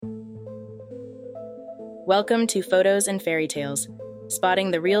Welcome to Photos and Fairytales,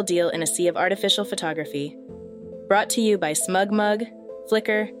 spotting the real deal in a sea of artificial photography. Brought to you by SmugMug,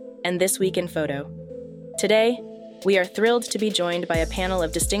 Flickr, and This Week in Photo. Today, we are thrilled to be joined by a panel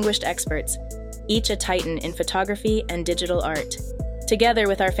of distinguished experts, each a titan in photography and digital art. Together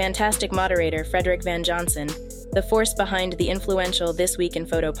with our fantastic moderator, Frederick Van Johnson, the force behind the influential This Week in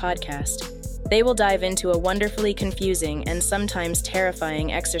Photo podcast, they will dive into a wonderfully confusing and sometimes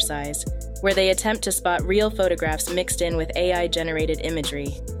terrifying exercise where they attempt to spot real photographs mixed in with AI-generated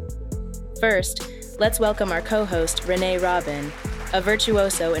imagery. First, let's welcome our co-host, Renee Robyn, a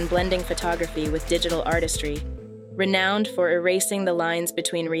virtuoso in blending photography with digital artistry, renowned for erasing the lines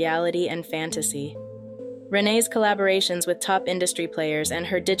between reality and fantasy. Renee's collaborations with top industry players and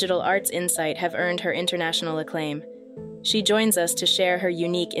her digital arts insight have earned her international acclaim. She joins us to share her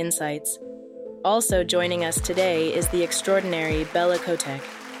unique insights. Also joining us today is the extraordinary Bella Kotak,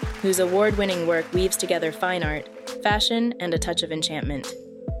 whose award-winning work weaves together fine art, fashion, and a touch of enchantment.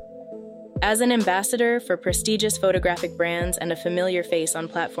 As an ambassador for prestigious photographic brands and a familiar face on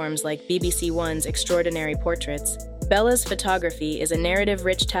platforms like BBC One's Extraordinary Portraits, Bella's photography is a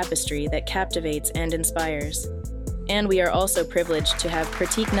narrative-rich tapestry that captivates and inspires. And we are also privileged to have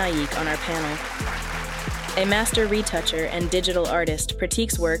Pratik Naik on our panel. A master retoucher and digital artist,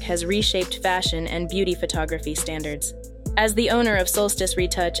 Pratik's work has reshaped fashion and beauty photography standards. As the owner of Solstice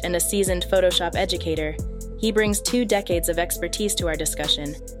Retouch and a seasoned Photoshop educator, he brings 2 decades of expertise to our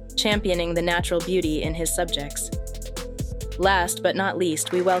discussion, championing the natural beauty in his subjects. Last but not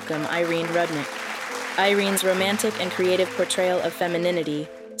least, we welcome Irene Rudnyk. Irene's romantic and creative portrayal of femininity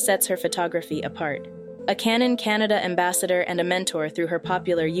sets her photography apart. A Canon Canada ambassador and a mentor through her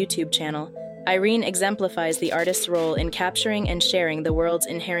popular YouTube channel, Irene exemplifies the artist's role in capturing and sharing the world's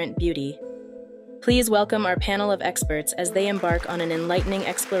inherent beauty. Please welcome our panel of experts as they embark on an enlightening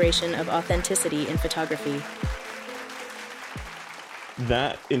exploration of authenticity in photography.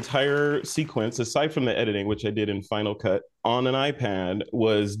 That entire sequence, aside from the editing, which I did in Final Cut on an iPad,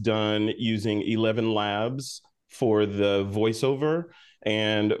 was done using 11 Labs for the voiceover,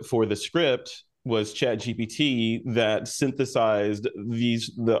 and for the script was ChatGPT that synthesized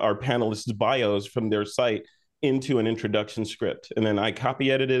our panelists' bios from their site into an introduction script. And then I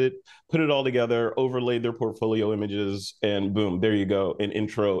copy edited it, put it all together, overlaid their portfolio images, and boom, there you go, an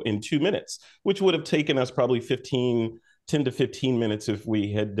intro in 2 minutes, which would have taken us probably 10 to 15 minutes if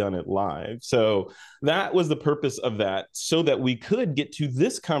we had done it live. So that was the purpose of that, so that we could get to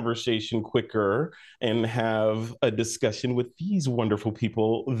this conversation quicker and have a discussion with these wonderful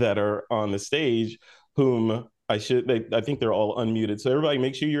people that are on the stage, whom I think they're all unmuted. So everybody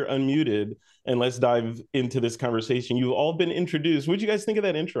make sure you're unmuted and let's dive into this conversation. You've all been introduced. What did you guys think of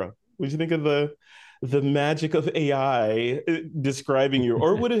that intro? What did you think of the magic of AI describing you?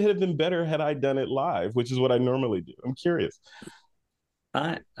 Or would it have been better had I done it live, which is what I normally do? I'm curious.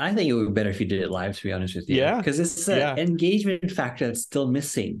 I think it would be better if you did it live, to be honest with you. Yeah. Because it's an engagement factor that's still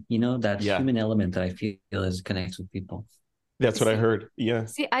missing, that human element that I feel connects with people. That's what I heard. Yeah.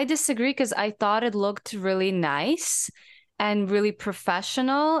 See, I disagree because I thought it looked really nice and really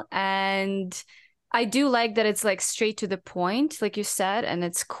professional. And I do like that it's like straight to the point, like you said, and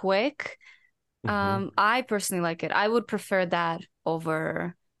it's quick. I personally like it. I would prefer that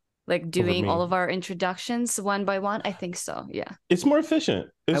over like doing all of our introductions one by one. I think so. Yeah. It's more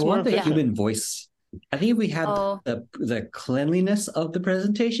efficient. I want the human voice. I think if we had the cleanliness of the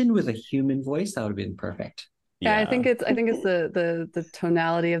presentation with a human voice, that would have been perfect. Yeah, I think it's the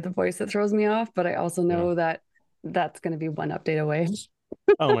tonality of the voice that throws me off, but I also know that that's going to be one update away.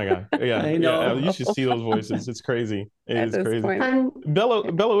 Oh my God. Yeah. I know. Yeah, you should see those voices. It's crazy. It is crazy.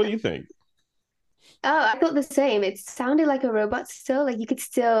 Bella, what do you think? Oh, I thought the same. It sounded like a robot still. Like you could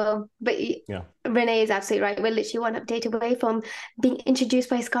still, but Renee is absolutely right. We're literally one update away from being introduced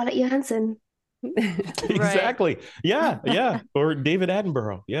by Scarlett Johansson. Exactly. Yeah. Or David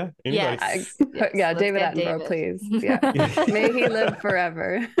Attenborough. Yeah. Yes. David Attenborough, please. Yeah. May he live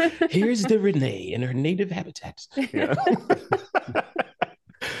forever. Here's the Renee in her native habitat. Yeah.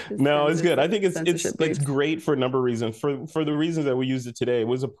 No, it's good. I think it's great for a number of reasons. For the reasons that we used it today, it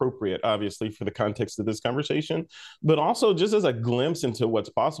was appropriate, obviously, for the context of this conversation, but also just as a glimpse into what's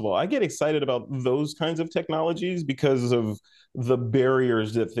possible. I get excited about those kinds of technologies because of the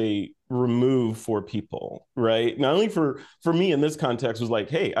barriers that they remove for people, right? Not only for me in this context was like,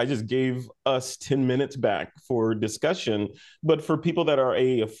 hey, I just gave us 10 minutes back for discussion, but for people that are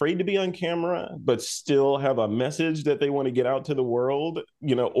afraid to be on camera, but still have a message that they want to get out to the world,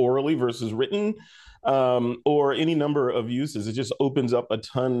 orally versus written, or any number of uses, it just opens up a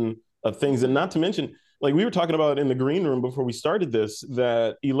ton of things. And not to mention, like we were talking about in the green room before we started this,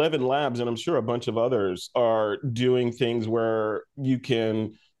 that 11 Labs, and I'm sure a bunch of others, are doing things where you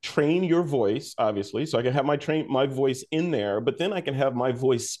can train your voice, obviously. So I can have my voice in there, but then I can have my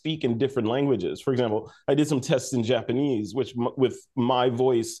voice speak in different languages. For example, I did some tests in Japanese, which with my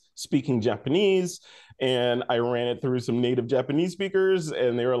voice speaking Japanese, and I ran it through some native Japanese speakers,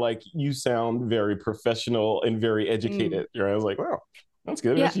 and they were like, "You sound very professional and very educated." I was like, "Wow, that's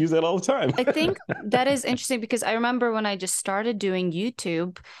good. Yeah. I should use that all the time." I think that is interesting because I remember when I just started doing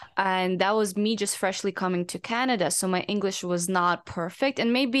YouTube, and that was me just freshly coming to Canada. So my English was not perfect.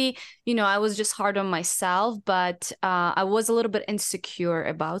 And maybe, I was just hard on myself, but I was a little bit insecure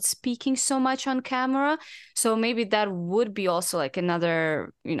about speaking so much on camera. So maybe that would be also like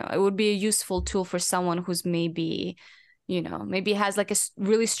another, it would be a useful tool for someone who's maybe maybe has like a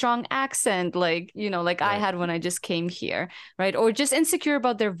really strong accent, like, like right. I had when I just came here, right? Or just insecure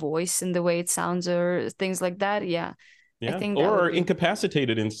about their voice and the way it sounds or things like that. Yeah. I think or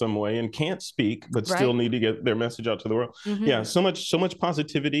incapacitated in some way and can't speak, but right. still need to get their message out to the world. Mm-hmm. Yeah. So much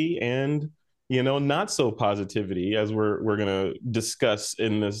positivity and, not so positivity, as we're going to discuss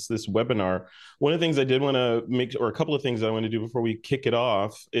in this webinar. One of the things I did want to make, or a couple of things I want to do before we kick it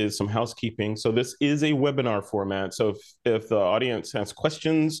off, is some housekeeping. So this is a webinar format. So if the audience has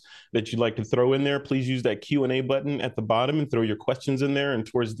questions that you'd like to throw in there, please use that Q&A button at the bottom and throw your questions in there. And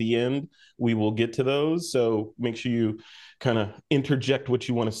towards the end, we will get to those. So make sure you kind of interject what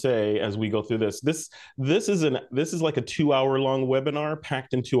you want to say as we go through this. This is like a 2-hour-long webinar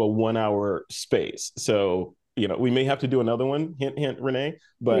packed into a 1-hour space. So we may have to do another one. Hint, hint, Renee.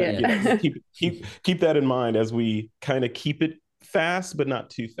 But keep that in mind as we kind of keep it fast, but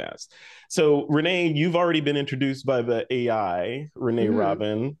not too fast. So Renee, you've already been introduced by the AI, Renee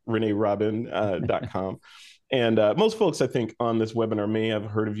Robyn, ReneeRobyn.com. And most folks, I think, on this webinar may have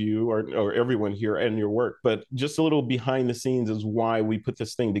heard of you or everyone here and your work, but just a little behind the scenes is why we put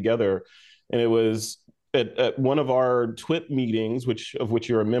this thing together. And it was at one of our TWiP meetings, of which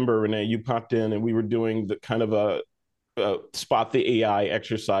you're a member, Renee, you popped in and we were doing the kind of a spot the AI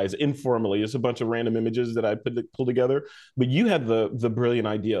exercise informally. It's a bunch of random images that I pulled together, but you had the brilliant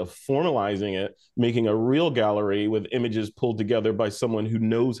idea of formalizing it, making a real gallery with images pulled together by someone who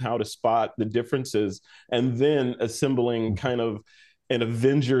knows how to spot the differences, and then assembling kind of an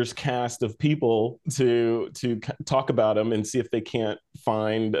Avengers cast of people to talk about them and see if they can't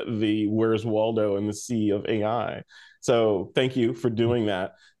find the Where's Waldo in the sea of AI. So thank you for doing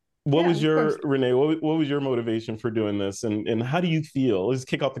that. What was your, Renee, what was your motivation for doing this? And how do you feel? Let's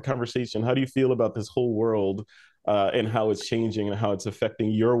kick off the conversation. How do you feel about this whole world and how it's changing and how it's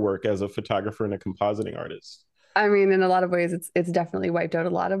affecting your work as a photographer and a compositing artist? I mean, in a lot of ways, it's definitely wiped out a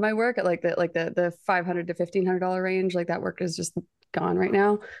lot of my work at like the $500 to $1,500 range. Like that work is just gone right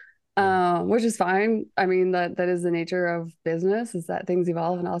now, which is fine. I mean, that is the nature of business, is that things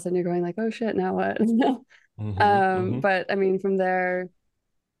evolve and all of a sudden you're going like, oh shit, now what? But I mean, from there,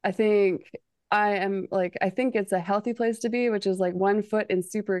 I think it's a healthy place to be, which is like 1 foot in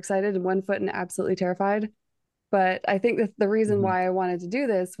super excited and 1 foot in absolutely terrified. But I think that the reason why I wanted to do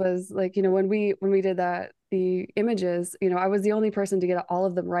this was like, when we did the images, I was the only person to get all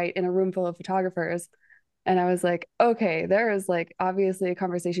of them right in a room full of photographers. And I was like, okay, there is like obviously a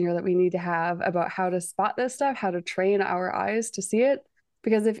conversation here that we need to have about how to spot this stuff, how to train our eyes to see it.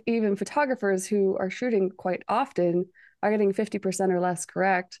 Because if even photographers who are shooting quite often are getting 50% or less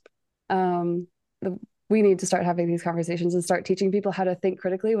correct, we need to start having these conversations and start teaching people how to think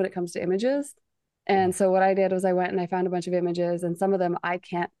critically when it comes to images. And so what I did was I went and I found a bunch of images, and some of them I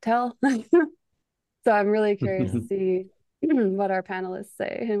can't tell. So I'm really curious to see what our panelists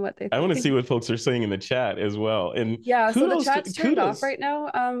say and what they think. I want to see what folks are saying in the chat as well. And yeah, so the chat's turned off right now,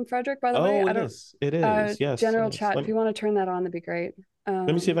 Frederick, by the way. It is. Yes. General chat, if you want to turn that on, that'd be great. Let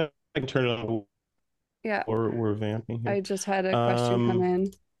me see if I can turn it on. Yeah. Or we're vamping here. I just had a question come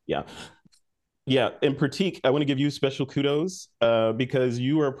in. Yeah. And Pratik, I want to give you special kudos because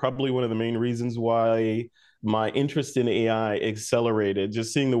you are probably one of the main reasons why my interest in AI accelerated.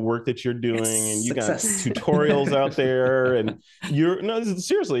 Just seeing the work that you're doing, and you got tutorials out there, and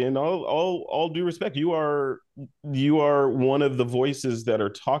seriously, and all due respect, you are one of the voices that are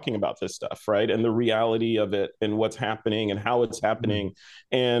talking about this stuff, right? And the reality of it and what's happening and how it's happening.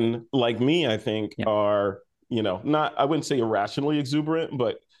 And like me, I think are, not, I wouldn't say irrationally exuberant,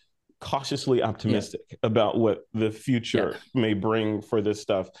 but cautiously optimistic about what the future may bring for this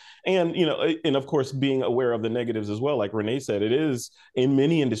stuff. And, and of course, being aware of the negatives as well. Like Renee said, it is in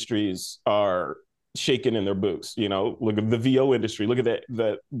many industries are shaken in their boots. Look at the VO industry. Look at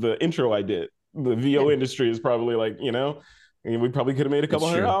the intro I did. The VO industry is probably like, And we probably could have made a couple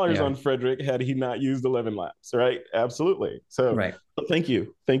 $100 on Frederick had he not used 11 Labs, right? Absolutely. So thank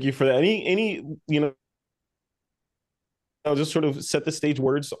you for that. Any I'll just sort of set the stage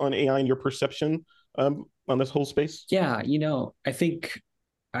words on AI and your perception on this whole space. Yeah, I think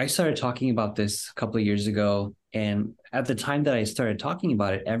I started talking about this a couple of years ago, and at the time that I started talking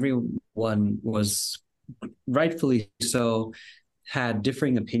about it, everyone was, rightfully so, had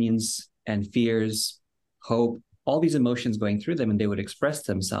differing opinions and fears, hope, all these emotions going through them, and they would express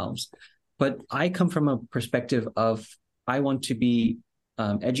themselves. But I come from a perspective of, I want to be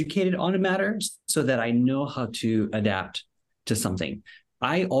educated on a matter so that I know how to adapt to something.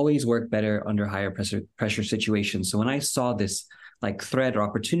 I always work better under higher pressure situations. So when I saw this like threat or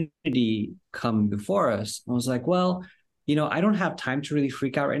opportunity come before us, I was like, well, I don't have time to really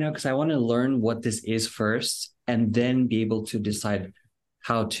freak out right now, because I want to learn what this is first and then be able to decide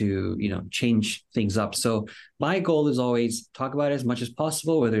how to, change things up. So my goal is always talk about it as much as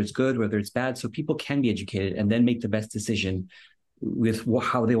possible, whether it's good, whether it's bad, so people can be educated and then make the best decision with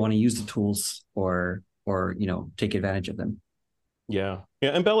how they want to use the tools or take advantage of them. Yeah.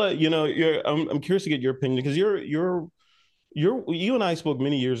 And Bella, I'm curious to get your opinion, because you and I spoke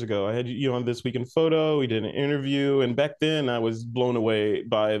many years ago. I had you on This Week in Photo. We did an interview, and back then I was blown away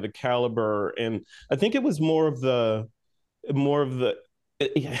by the caliber, and I think it was more of the.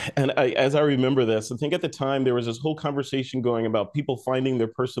 And as I remember this, I think at the time there was this whole conversation going about people finding their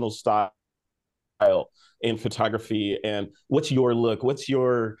personal style in photography, and what's your look, what's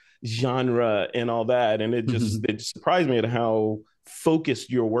your genre, and all that. And it just it surprised me at how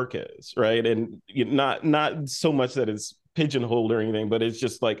focused your work is, right? And not so much that it's pigeonholed or anything, but it's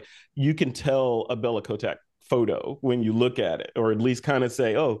just like you can tell a Bella Kotak photo when you look at it, or at least kind of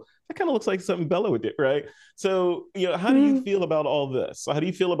say, oh, that kind of looks like something Bella would do, right? So, how do you feel about all this? How do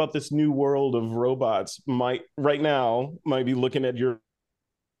you feel about this new world of robots might be looking at your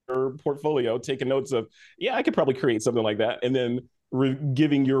portfolio, taking notes of, yeah, I could probably create something like that, and then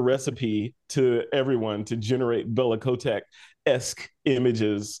giving your recipe to everyone to generate Bella Kotak-esque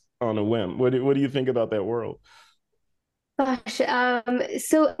images on a whim? What do you think about that world? Gosh,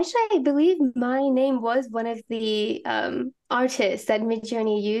 so actually, I believe my name was one of the artists that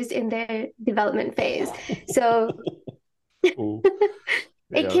Midjourney used in their development phase. So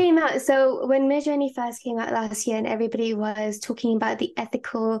it came out. So when Midjourney first came out last year, and everybody was talking about the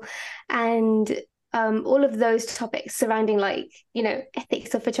ethical and all of those topics surrounding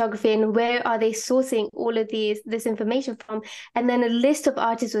ethics of photography and where are they sourcing all of this information from, and then a list of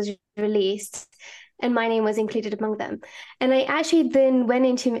artists was released, and my name was included among them. And I actually then went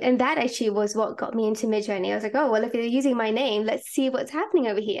into, and that actually was what got me into Midjourney. I was like, oh, well, if you're using my name, let's see what's happening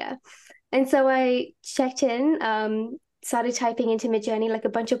over here. And so I checked in, started typing into Midjourney like a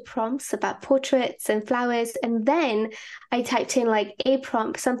bunch of prompts about portraits and flowers. And then I typed in like a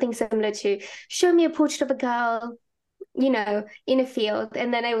prompt, something similar to show me a portrait of a girl, in a field.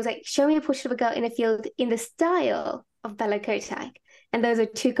 And then I was like, show me a portrait of a girl in a field in the style of Bella Kotak. And those are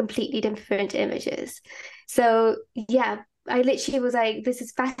two completely different images. So yeah, I literally was like, this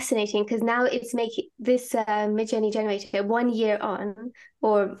is fascinating, because now it's making this Midjourney generator 1 year on,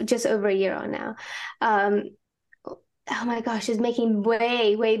 or just over a year on now. Oh my gosh, is making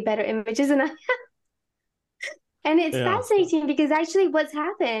way, way better images than I have. And it's fascinating, because actually what's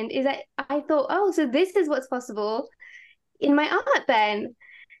happened is that I thought, oh, so this is what's possible in my art then.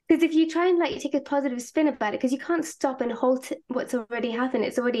 Because if you try and take a positive spin about it, because you can't stop and halt what's already happened.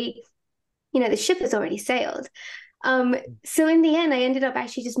 It's already, the ship has already sailed. So in the end, I ended up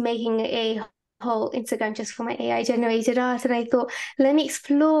actually just making a whole Instagram just for my AI generated art. And I thought, let me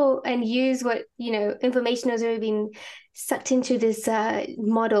explore and use what, information has already been sucked into this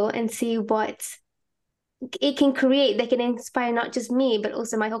model, and see what it can create that can inspire not just me, but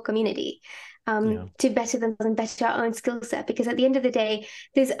also my whole community. To better themselves and better our own skill set, because at the end of the day,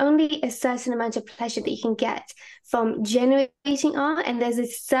 there's only a certain amount of pleasure that you can get from generating art, and there's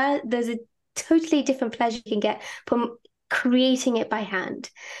a totally different pleasure you can get from creating it by hand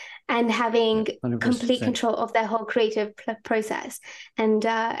and having 100%. Complete control of their whole creative process. And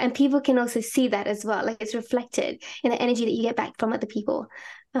people can also see that as well, like it's reflected in the energy that you get back from other people.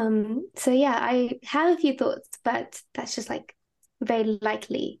 So yeah, I have a few thoughts, but that's just very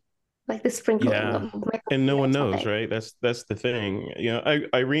likely. Like the sprinkling and no one knows, right? That's the thing.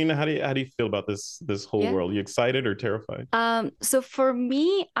 Irene, how do you feel about this whole world? You excited or terrified? So for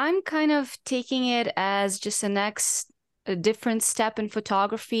me, I'm kind of taking it as just a different step in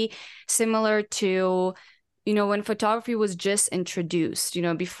photography, similar to when photography was just introduced.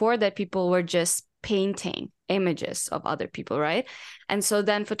 Before that, people were just painting images of other people, right? And so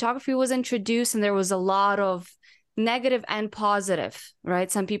then photography was introduced, and there was a lot of negative and positive,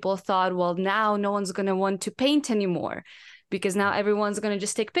 right? Some people thought, well, now no one's going to want to paint anymore because now everyone's going to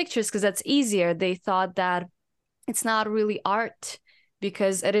just take pictures because that's easier. They thought that it's not really art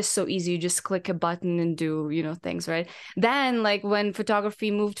because it is so easy. You just click a button and do, things, right? Then like when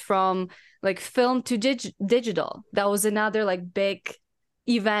photography moved from like film to digital, that was another like big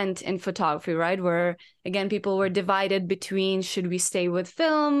event in photography, right? Where again, people were divided between should we stay with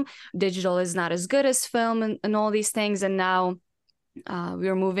film, digital is not as good as film, and all these things. And now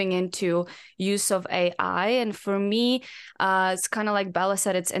we're moving into use of AI. And for me, it's kind of like Bella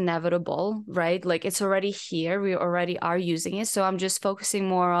said, it's inevitable, right? Like it's already here. We already are using it. So I'm just focusing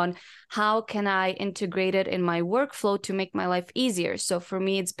more on how can I integrate it in my workflow to make my life easier. So for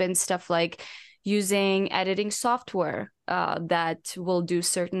me, it's been stuff like using editing software that will do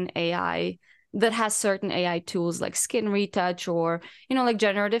certain AI, that has certain AI tools like skin retouch or, like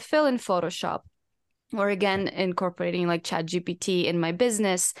generative fill in Photoshop, or again, incorporating like ChatGPT in my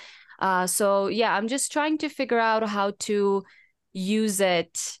business. So yeah, I'm just trying to figure out how to use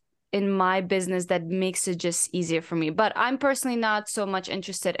it in my business that makes it just easier for me. But I'm personally not so much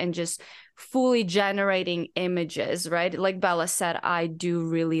interested in just fully generating images, right? Like Bella said, I do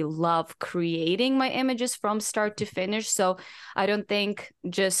really love creating my images from start to finish. So I don't think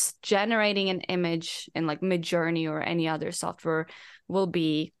just generating an image in like Midjourney or any other software will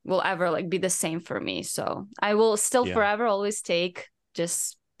ever like be the same for me. So I will still forever always take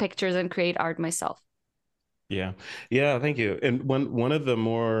just pictures and create art myself. Yeah. Thank you. And one of the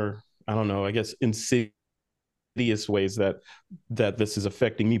more, I don't know, I guess insidious ways that this is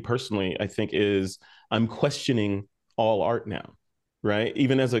affecting me personally, I think, is I'm questioning all art now, right?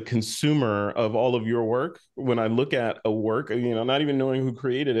 Even as a consumer of all of your work, when I look at a work, not even knowing who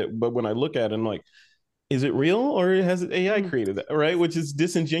created it, but when I look at it, I'm like, is it real or has AI created that, right? Which is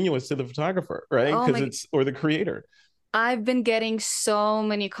disingenuous to the photographer, right? Because or the creator. I've been getting so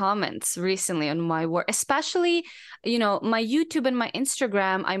many comments recently on my work, especially, my YouTube and my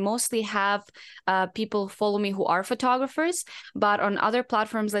Instagram. I mostly have people follow me who are photographers, but on other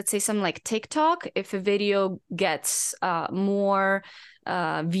platforms, let's say something like TikTok, if a video gets more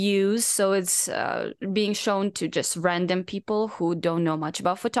views, so it's being shown to just random people who don't know much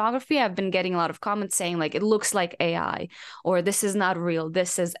about photography, I've been getting a lot of comments saying like it looks like AI, or this is not real,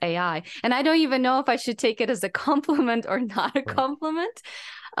 this is AI. And I don't even know if I should take it as a compliment or not a compliment.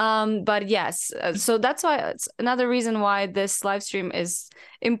 But yes, so that's why it's another reason why this live stream is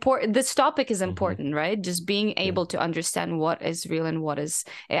important. This topic is important, right? Just being able to understand what is real and what is,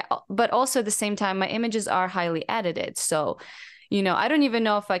 but also at the same time, my images are highly edited. So I don't even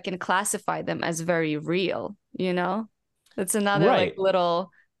know if I can classify them as very real, That's another like little.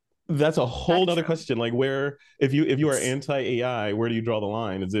 That's a whole other question. Like where, if you are anti-AI, where do you draw the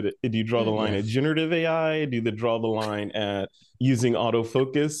line? Do you draw the line at generative AI? Do you draw the line at using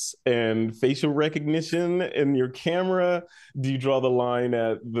autofocus and facial recognition in your camera? Do you draw the line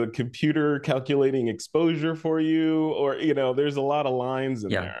at the computer calculating exposure for you? Or, there's a lot of lines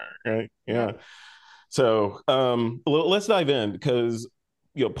in there, right? Yeah. So let's dive in, because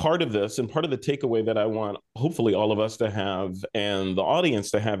part of this and part of the takeaway that I want hopefully all of us to have and the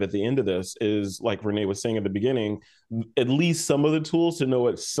audience to have at the end of this is, like Renee was saying at the beginning, at least some of the tools to know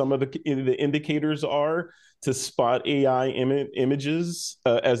what some of the indicators are to spot AI images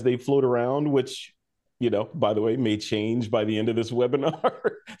as they float around, which by the way, may change by the end of this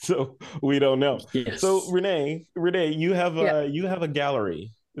webinar. So we don't know. Yes. So Renee, you have a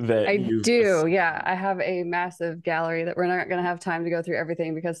gallery that I do. Yeah. I have a massive gallery that we're not going to have time to go through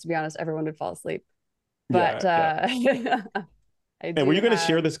everything because, to be honest, everyone would fall asleep. But and were you going to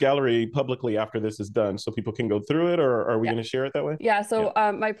share this gallery publicly after this is done so people can go through it, or are we going to share it that way? Yeah. So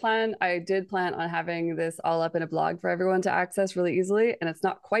I did plan on having this all up in a blog for everyone to access really easily. And it's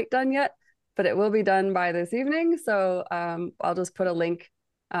not quite done yet, but it will be done by this evening. So I'll just put a link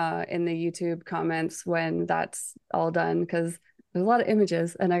in the YouTube comments when that's all done, because there's a lot of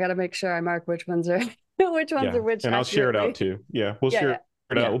images and I got to make sure I mark which ones are which. And I'll share it out too. Yeah, we'll share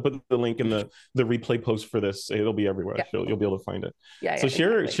it out. We'll put the link in the replay post for this. It'll be everywhere. You'll be able to find it. So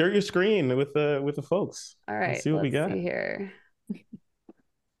share your screen with the folks. All right. Let's see what we got here.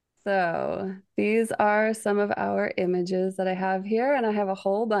 So these are some of our images that I have here, and I have a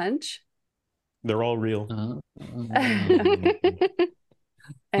whole bunch. They're all real.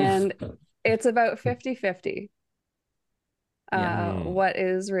 And it's about 50-50. What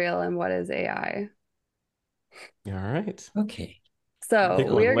is real and what is AI? All right. Okay. So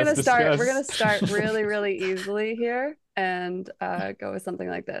we're gonna start really, really easily here and go with something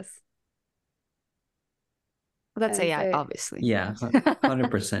like this. Well, that's AI, obviously. Yeah,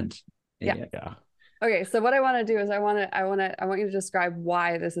 100%. Yeah. Okay, so what I want to do is I want you to describe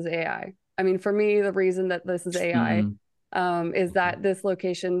why this is AI. I mean, for me, the reason that this is AI is that this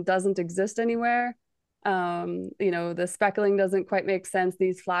location doesn't exist anywhere. The speckling doesn't quite make sense.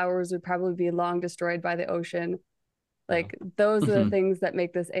 These flowers would probably be long destroyed by the ocean. Like those are the things that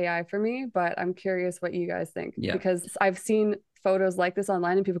make this AI for me, but I'm curious what you guys think because I've seen photos like this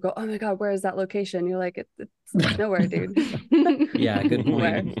online and people go, "Oh my God, where is that location?" You're like, it's nowhere, dude. Yeah, good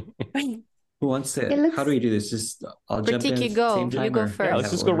point. Who wants to? How do we do this? Just I'll jump in. You go. You go first. Yeah, let's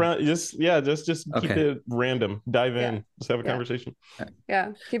just go around. Just keep it random. Dive in. Let's have a conversation.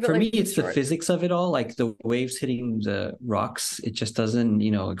 Yeah. Keep it For like me, it's short. the physics of it all. Like the waves hitting the rocks, it just doesn't,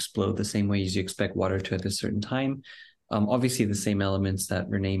 explode the same way as you expect water to at a certain time. Obviously, the same elements that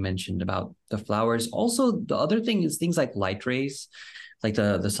Renee mentioned about the flowers. Also, the other thing is things like light rays, like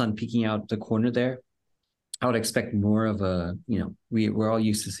the sun peeking out the corner there. I would expect more of a, we're all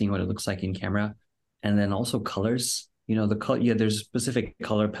used to seeing what it looks like in camera. And then also colors, the color, there's a specific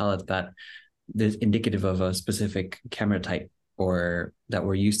color palette that is indicative of a specific camera type or that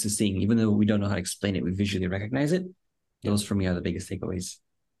we're used to seeing. Even though we don't know how to explain it, we visually recognize it. Those for me are the biggest takeaways.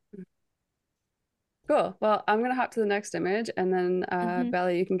 Cool. Well, I'm going to hop to the next image and then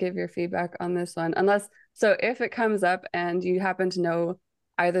Belly, you can give your feedback on this one. So if it comes up and you happen to know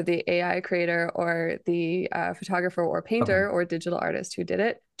either the AI creator or the photographer or painter or digital artist who did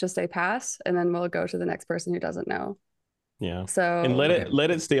it, just say pass, and then we'll go to the next person who doesn't know. Yeah. So and let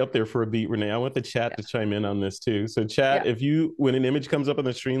it stay up there for a beat, Renee. I want the chat to chime in on this too. So chat, when an image comes up on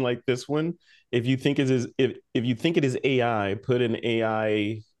the screen like this one, if you think it is AI, put an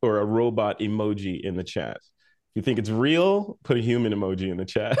AI or a robot emoji in the chat. If you think it's real, put a human emoji in the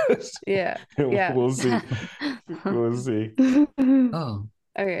chat. We'll see. We'll see. Oh.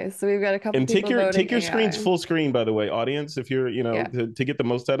 Okay, so we've got a couple. And take your screens full screen, by the way, audience. If you're, to get the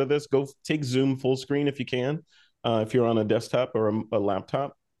most out of this, go take Zoom full screen if you can. If you're on a desktop or a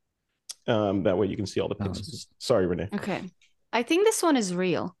laptop, that way you can see all the pixels. Sorry, Renee. Okay, I think this one is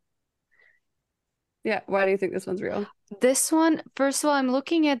real. Yeah, why do you think this one's real? This one, first of all, I'm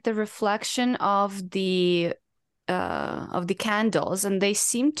looking at the reflection of the candles and they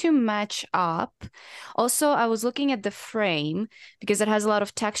seem to match up. Also, I was looking at the frame because it has a lot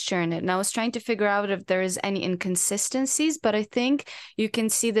of texture in it and I was trying to figure out if there is any inconsistencies, but I think you can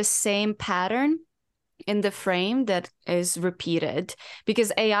see the same pattern in the frame that is repeated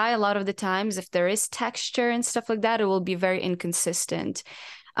because AI, a lot of the times, if there is texture and stuff like that, it will be very inconsistent.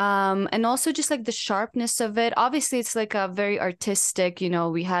 And also just like the sharpness of it. Obviously, it's like a very artistic,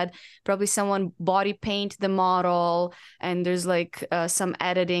 we had probably someone body paint the model and there's like some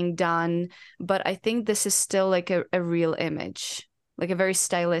editing done. But I think this is still like a real image, like a very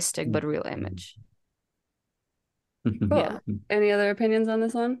stylistic but real image. Cool. Yeah. Any other opinions on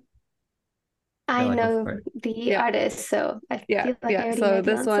this one? I know the artist, so I feel like I already know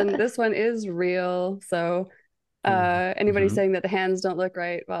the answer. This one is real. So anybody saying that the hands don't look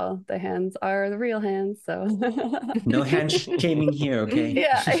right, well, the hands are the real hands. So no hand shaming here, okay?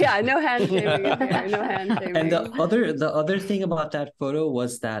 Yeah, no hand shaming here. No hand shaming. And the other thing about that photo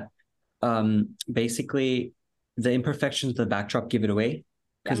was that basically the imperfections of the backdrop give it away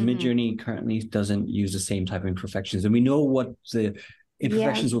because Midjourney currently doesn't use the same type of imperfections, and we know what the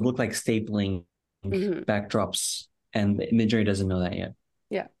imperfections would look like stapling backdrops, and Midjourney doesn't know that yet.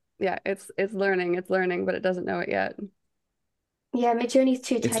 Yeah, it's learning, but it doesn't know it yet. Yeah, Midjourney's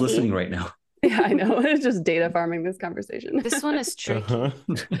too tidy. It's listening right now. Yeah, I know. It's just data farming this conversation. This one is tricky.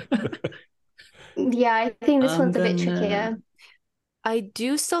 Yeah, I think this one's a bit trickier. I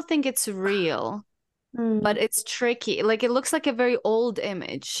do still think it's real, but it's tricky. Like it looks like a very old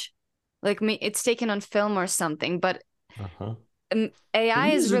image, like it's taken on film or something. But AI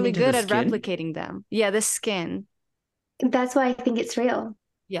is really good at replicating them. Yeah, the skin. That's why I think it's real.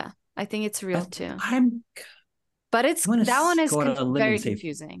 Yeah, I think it's real too. But that one is very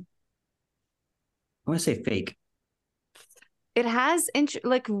confusing. I want to say fake. It has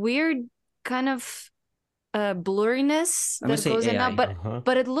like weird kind of blurriness that goes in now,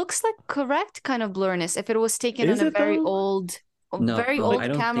 but it looks like correct kind of blurriness if it was taken on a very old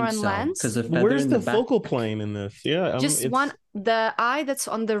camera and lens. Where's the focal plane in this? Yeah, just the eye that's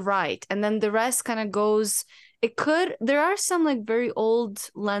on the right, and then the rest kind of goes. There are some like very old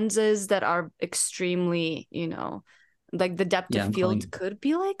lenses that are extremely, like the depth of field could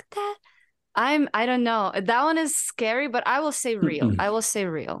be like that. I don't know. That one is scary, but I will say real. I will say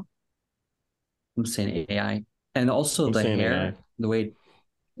real. I'm saying AI. And also the hair, AI. The way,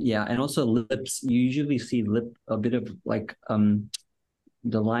 and also lips. You usually see a bit of like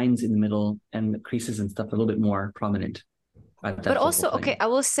the lines in the middle and the creases and stuff a little bit more prominent. at But that also, focal okay, plane. I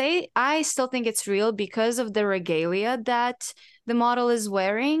will say I still think it's real because of the regalia that the model is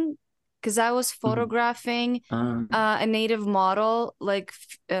wearing. Because I was photographing a native model like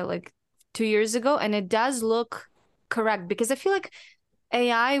 2 years ago, and it does look correct. Because I feel like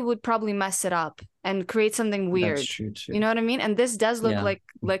AI would probably mess it up and create something weird. That's true too. You know what I mean? And this does look Yeah.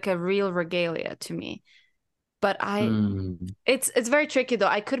 like a real regalia to me. But it's very tricky though.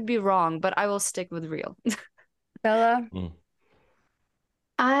 I could be wrong, but I will stick with real. Bella?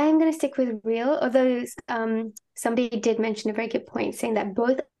 I'm going to stick with real, although somebody did mention a very good point, saying that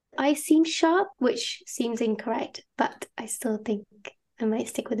both eyes seem sharp, which seems incorrect, but I still think I might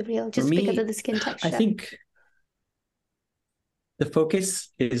stick with real just because of the skin texture. I think the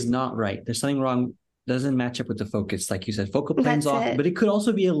focus is not right. There's something wrong, doesn't match up with the focus. Like you said, focal plane's That's off, it. but it could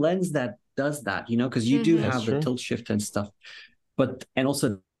also be a lens that does that, because you do have the tilt shift and stuff, and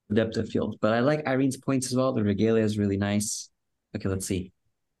also depth of field. But I like Irene's points as well. The regalia is really nice. Okay, let's see.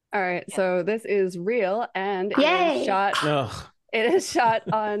 All right, so this is real, and Yay! it is shot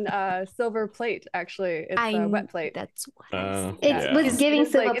on silver plate. Actually, it's a wet plate. That's what I It was giving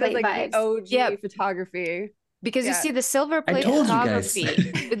silver plate vibes. The OG photography. Because you see the silver plate photography.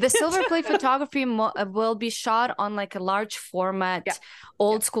 The silver plate photography will be shot on like a large format,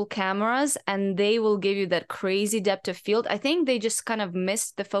 old school cameras, and they will give you that crazy depth of field. I think they just kind of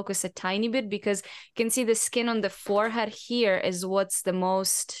missed the focus a tiny bit because you can see the skin on the forehead here is what's the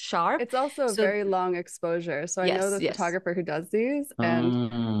most sharp. It's also a very long exposure. So I know the photographer who does these,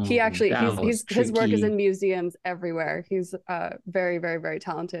 and he actually his work is in museums everywhere. He's very, very, very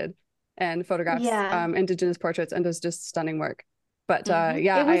talented and photographs indigenous portraits and does just stunning work. But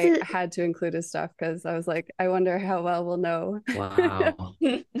I had to include his stuff because I was like, I wonder how well we'll know. Wow.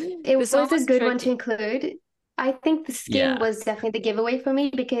 It was a good one to include. I think the skin was definitely the giveaway for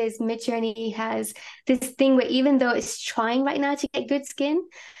me because Midjourney has this thing where even though it's trying right now to get good skin,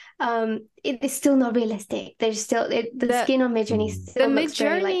 it is still not realistic. There's still the skin on Midjourney still looks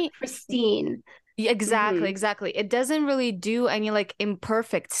very like pristine. Exactly. It doesn't really do any like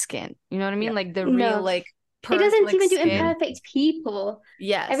imperfect skin. You know what I mean? Like the real like it doesn't even skin. do imperfect people.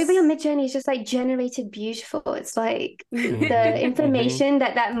 Yes. Everybody on Midjourney is just like generated beautiful. It's like the information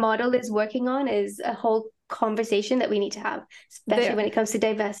that model is working on is a whole conversation that we need to have, especially when it comes to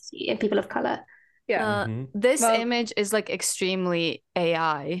diversity and people of color. This image is like extremely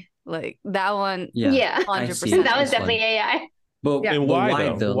AI. Like that one. 100%. That was definitely AI. But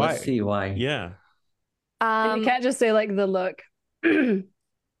why though? Why? Let's see why. Yeah. And you can't just say like the look.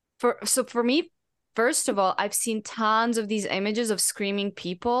 For me, first of all, I've seen tons of these images of screaming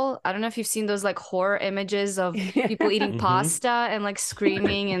people. I don't know if you've seen those like horror images of people eating pasta and like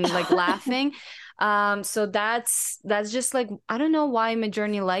screaming and like laughing. So that's just like, I don't know why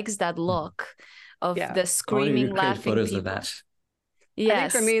Midjourney likes that look of the screaming, laughing photos people. Of that. Yes. I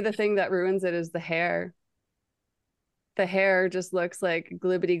think for me, the thing that ruins it is the hair. The hair just looks like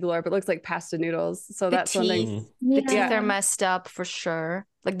glibbity glorp. It looks like pasta noodles. So that's something. The teeth are messed up for sure.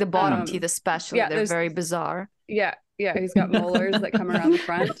 Like the bottom teeth, especially. They're very bizarre. Yeah. He's got molars that come around the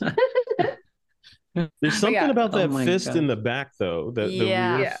front. There's something about that fist in the back, though. The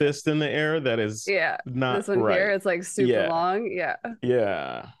rear fist in the air that is not this one right. Here, it's like super long.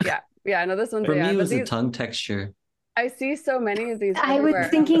 No, this one's for me it was the tongue texture. I see so many of these. I was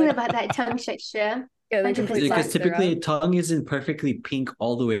thinking about that tongue texture. Because typically a tongue isn't perfectly pink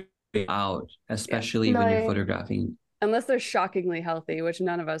all the way out, especially when you're photographing. Unless they're shockingly healthy, which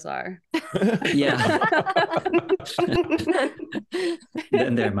none of us are. Yeah.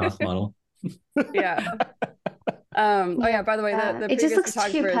 Then they're a mouth model. Yeah. By the way, it just looks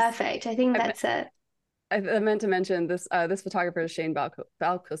too perfect. I think that's it. I meant to mention this. This photographer is Shane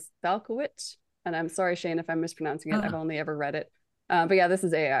Balkowitz, and I'm sorry, Shane, if I'm mispronouncing it. I've only ever read it. But this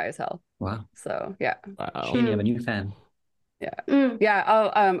is AI as hell. Wow. So Shane, you have a new fan.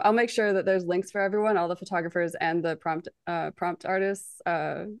 I'll make sure that there's links for everyone, all the photographers and the prompt artists,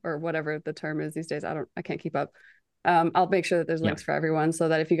 or whatever the term is these days. I can't keep up. I'll make sure that there's links for everyone so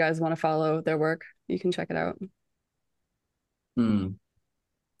that if you guys want to follow their work, you can check it out.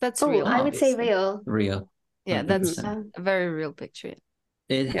 That's real. I would say real. Real. Yeah, that's a very real picture.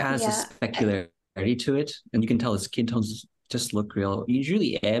 It has a specularity to it, and you can tell the skin tones just look real.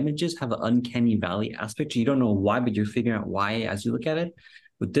 Usually images have an uncanny valley aspect. You don't know why, but you're figuring out why as you look at it.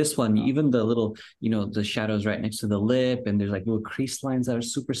 With this one, even the little, the shadows right next to the lip, and there's like little crease lines that are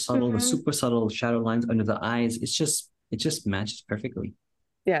super subtle, the super subtle shadow lines under the eyes. It just matches perfectly.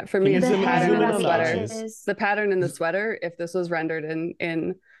 Yeah, for me, it's the pattern in the sweater. The pattern in the sweater, if this was rendered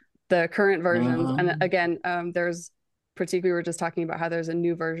in the current versions, and again, there's Pratik, we were just talking about how there's a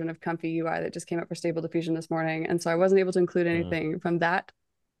new version of Comfy UI that just came out for Stable Diffusion this morning. And so I wasn't able to include anything from that.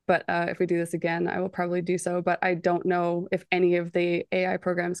 But if we do this again, I will probably do so. But I don't know if any of the AI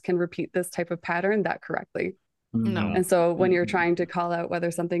programs can repeat this type of pattern that correctly. No. And so when you're trying to call out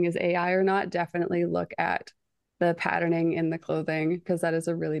whether something is AI or not, definitely look at the patterning in the clothing, because that is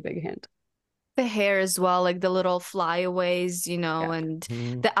a really big hint. The hair as well, like the little flyaways, and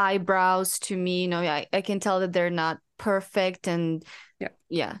the eyebrows, to me, I can tell that they're not perfect, and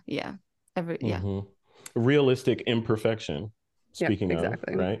realistic imperfection. Speaking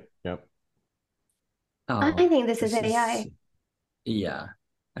exactly. of, right? Yep. I think this is AI. Yeah,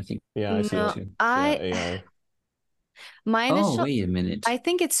 I think. Yeah, I see that too. AI. My initial, wait a minute. I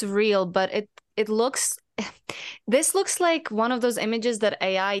think it's real, but it looks. This looks like one of those images that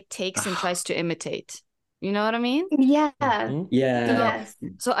AI takes and tries to imitate. You know what I mean? Yeah. Yeah. Yes.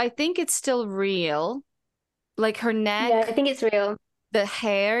 So I think it's still real. Like her neck. Yeah, I think it's real. The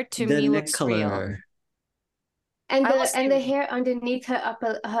hair to The me neck looks color. real. And the hair underneath her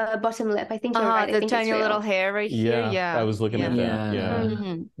bottom lip. I think you're right. I the think tiny it's real. little hair right here. Yeah. I was looking at that.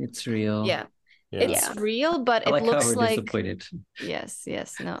 Yeah. It's real. Yeah. It's real, but it looks how we're like disappointed. Yes,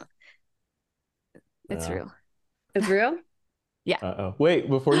 no. It's real. It's real? Yeah. Wait,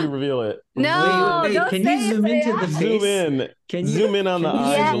 before you reveal it. No, wait, can you zoom into the face? Zoom in on the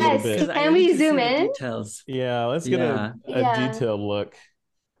eyes a little bit. Can we zoom in? Details. Yeah, let's get a detailed look.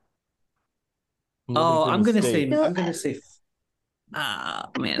 I'm gonna say. Man, I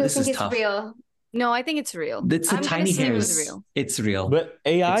this think is it's tough. Real. No, I think it's real. It's the tiny hairs. Real. It's real. But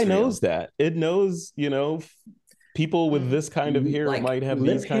AI knows that. It knows, people with this kind of hair might have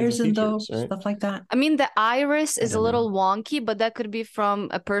these kinds of features, right? Stuff like that. I mean, the iris is a little wonky, but that could be from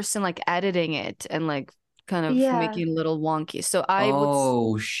a person like editing it and like kind of making it a little wonky. So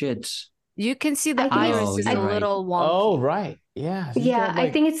Shit. You can see the iris is a little wonky. Oh, right. Yeah. Yeah, I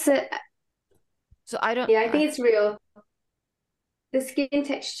think it's So I don't. Yeah, I think it's real. The skin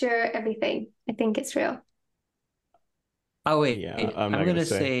texture, everything. I think it's real. Oh wait, yeah, I'm gonna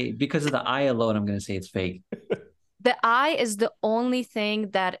say because of the eye alone, I'm gonna say it's fake. The eye is the only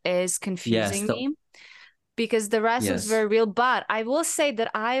thing that is confusing me, because the rest is very real. But I will say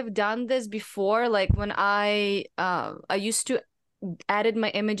that I've done this before, like when I used to edit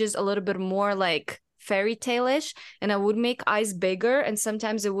my images a little bit more like fairytale-ish, and I would make eyes bigger, and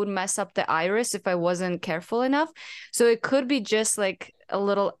sometimes it would mess up the iris if I wasn't careful enough. So it could be just like a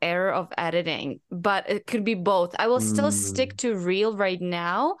little error of editing, but it could be both. I will still stick to real right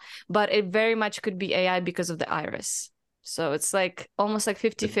now, but it very much could be AI because of the iris. So it's like almost like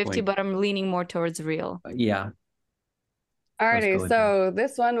 50-50, but I'm leaning more towards real. Yeah. Alrighty, so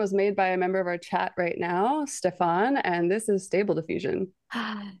this one was made by a member of our chat right now, Stefan, and this is Stable Diffusion.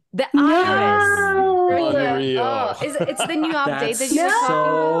 The iris. Unreal. It's the new update that you were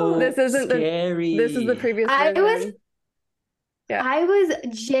talking about. This isn't scary. This is the previous version. I was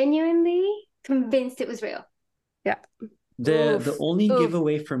genuinely convinced it was real. Yeah. The only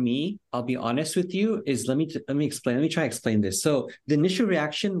giveaway for me, I'll be honest with you, is let me explain. Let me try to explain this. So the initial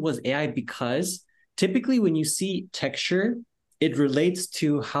reaction was AI because typically when you see texture, it relates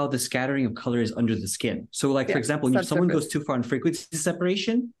to how the scattering of color is under the skin. So like, for example, when someone goes too far on frequency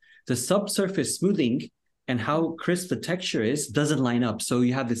separation, the subsurface smoothing and how crisp the texture is doesn't line up. So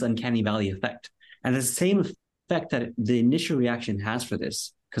you have this uncanny valley effect. And the same effect that the initial reaction has for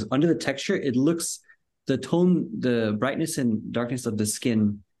this, because under the texture, it looks, the tone, the brightness and darkness of the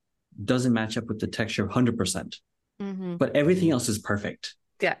skin doesn't match up with the texture 100%. But everything else is perfect.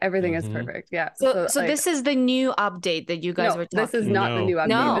 Yeah, everything is perfect. Yeah. So like, this is the new update that you guys were talking about. This is not the new update.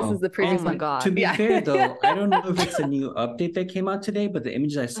 No. This is the previous one. Oh my God. To be fair though, I don't know if it's a new update that came out today, but the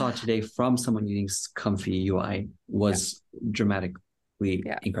images I saw today from someone using Comfy UI was dramatically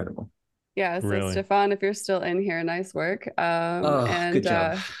incredible. Yeah, so Stefan, if you're still in here, nice work. Good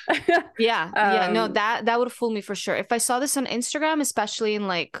job. No, that would fool me for sure. If I saw this on Instagram, especially in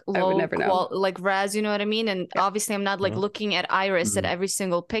like low like res, you know what I mean? And obviously I'm not like looking at iris at every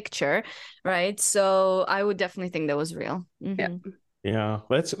single picture, right? So I would definitely think that was real. Yeah,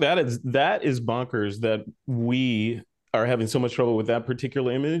 that is bonkers that we are having so much trouble with that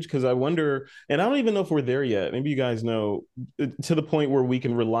particular image, because I wonder, and I don't even know if we're there yet, maybe you guys know, to the point where we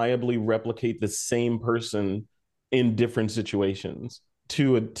can reliably replicate the same person in different situations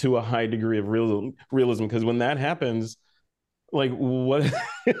to a high degree of realism. Because when that happens, like what?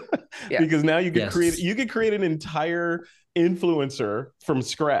 Because now you could create an entire influencer from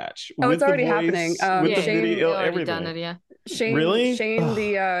scratch. Oh, it's already happening. With the video, everything. Done it, Shane, really? Shane,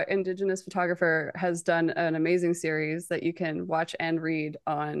 the indigenous photographer, has done an amazing series that you can watch and read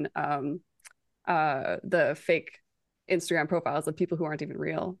on the fake Instagram profiles of people who aren't even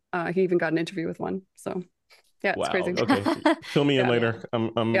real. He even got an interview with one. So yeah, it's Wow. crazy. Okay. Fill me in Yeah. later.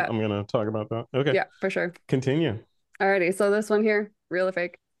 I'm gonna talk about that. Okay. Yeah, for sure. Continue. Alrighty, so this one here, real or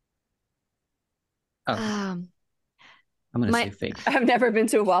fake? Oh, Um, I'm gonna my- say fake. I've never been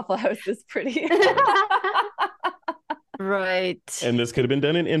to a Waffle House this pretty. right. And this could have been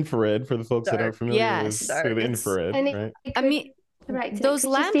done in infrared for the folks that aren't familiar Yes. with Dark. the infrared, And right? I mean, right, so those it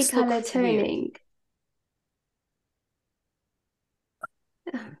could just be lamps look color weird. toning.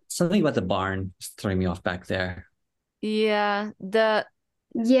 Something about the barn is throwing me off back there. Yeah, Yeah,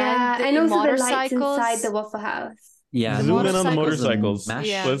 the and also the lights motorcycles. inside the Waffle House. Yeah, The Zoom in on the motorcycles motorcycles. and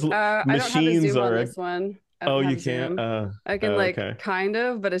Yeah. Let's- I don't have the machines zoom on are. this one. I Oh, don't you have can't. zoom. I can okay. kind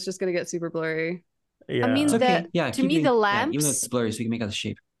of, but it's just gonna get super blurry. Yeah. I mean, it's okay. The- Yeah, to keep me, doing- the yeah, even though lamps- it's blurry, so you can make out the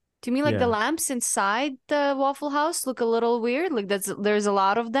shape. To me, like Yeah. the lamps inside the Waffle House look a little weird. Like there's a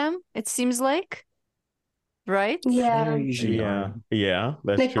lot of them, it seems like. Right? There Yeah, usually Yeah. are. Yeah.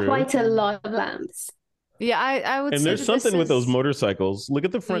 That's like true. quite a lot of lamps. Yeah, I would And say there's that this something with those is- motorcycles. Look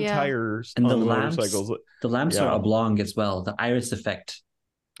at the front Yeah. tires And on the the lamps, motorcycles. the lamps Yeah. are oblong as well. The iris effect,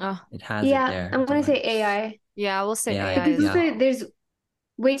 Oh, it has it Yeah, there. I'm gonna say AI yeah, we'll say Yeah, AI because as yeah. well. also there's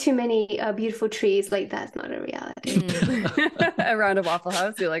way too many beautiful trees. Like that's not a reality. Mm. Around a Waffle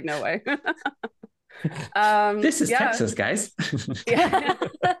House, you're like, no way. This is yeah. Texas, guys. Yeah.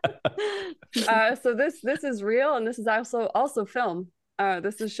 So this is real, and this is also film.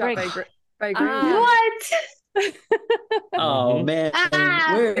 This is shot Right. by Green. Ah. What? Oh Mhm. man,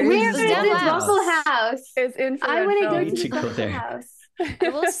 Where is is this this Waffle Waffle House? House? It's infrared I want to film. go We to need the to go Waffle there. House. I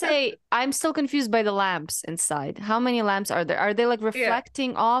will say I'm still confused by the lamps inside. How many lamps are there? Are they like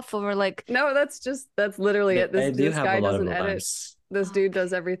reflecting off or like No, that's literally it. They do This have guy a lot of doesn't edit. lamps. This dude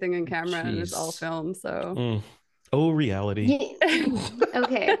does everything in camera, and it's all Jeez. film. So Mm. Oh, reality.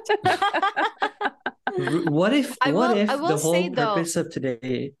 Okay. What if I will the say, whole though- purpose of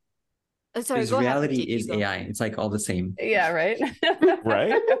today sorry, is go ahead, reality Pratik, you is go. AI? It's like all the same. yeah, right.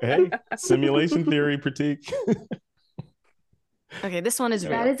 Right? Hey, simulation theory, Pratik. Okay, this one is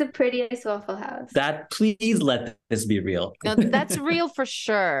That real. is the prettiest Waffle House. That please let this be real. No, that's real for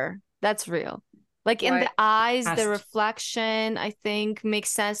sure. That's real. Like in Why- the eyes, Has the to- reflection, I think makes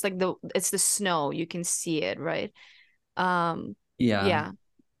sense. Like it's the snow, you can see it, right? Yeah. Yeah.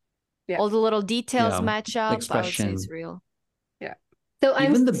 Yeah. All the little details Yeah. match up. I would say Expression. it's real. So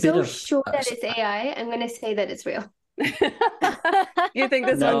I'm Even the bit so of- sure that it's AI. I'm gonna say that it's real. You think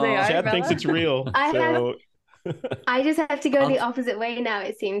this No. one's AI? Chad thinks Bella? it's real. I So I just have to go the I'll- opposite way now,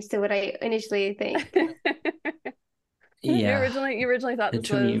 it seems, to what I initially think. Yeah. You originally thought It this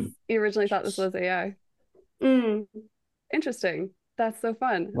took me- was AI. Mm. Interesting. That's so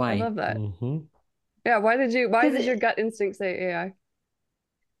fun. Why? I love that. Mhm. Yeah, why did Because your gut instinct say AI?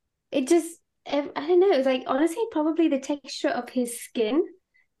 It just, I don't know. It was like, honestly, probably the texture of his skin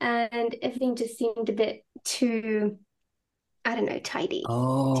and everything just seemed a bit too, I don't know, tidy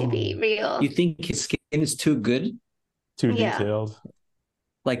to be real. You think his skin is too good? Too Yeah. detailed.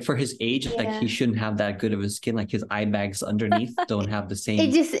 Like for his age, like Yeah. he shouldn't have that good of a skin. Like his eye bags underneath don't have the same.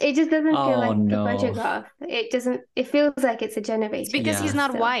 It just doesn't feel Oh, like no. a photograph. It feels like it's a generator. It's because he's Yeah.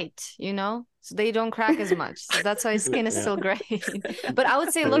 not So- white, you know? So they don't crack as much. So that's why his skin is Yeah. still gray. But I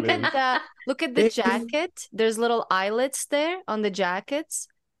would say There look it at the If- jacket. There's little eyelets there on the jackets.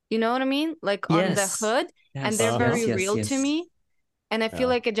 You know what I mean? Like on the Yes. hood. And Yes, they're very yes, real to yes. me. And I feel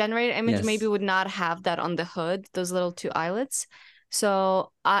Yeah. like a generated image Yes. maybe would not have that on the hood, those little two eyelets.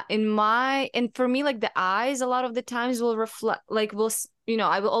 So and for me, like the eyes a lot of the times will reflect, like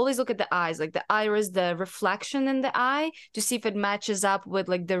I will always look at the eyes, like the iris, the reflection in the eye to see if it matches up with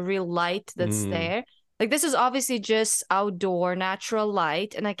like the real light that's Mm. there. Like this is obviously just outdoor natural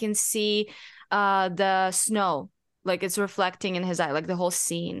light, and I can see the snow, like it's reflecting in his eye, like the whole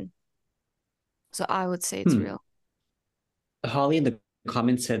scene. So I would say it's real. Holly in the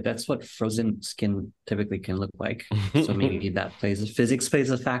comments said that's what frozen skin typically can look like. So maybe that physics plays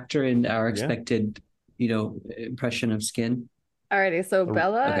a factor in our Yeah. expected, impression of skin. Alrighty, so Oh,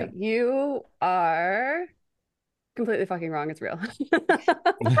 Bella, okay. you are completely fucking wrong. It's real.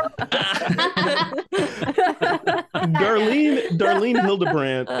 Darlene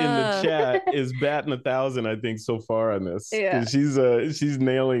Hildebrandt in the Uh. chat is batting 1,000, I think, so far on this. 'Cause Yeah. she's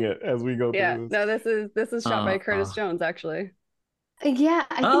nailing it as we go Yeah, through this. no, this is shot by Curtis Uh-uh. Jones, actually. Yeah,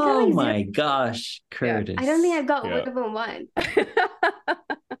 I think I'm Oh like my gosh, Curtis. I don't think I've got Yeah. more than one.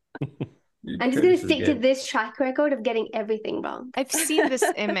 I'm just gonna stick to this track record of getting everything wrong. I've seen this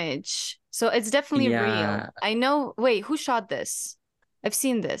image, so it's definitely real. Yeah. I know. Wait, who shot this? I've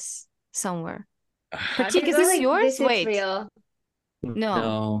seen this somewhere. I Pratik, feel is this like yours? this is Wait, real. no.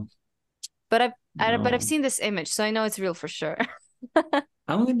 No. But But I've No. seen this image, so I know it's real for sure.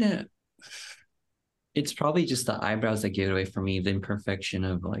 I'm gonna. It's probably just the eyebrows that give it away for me, the imperfection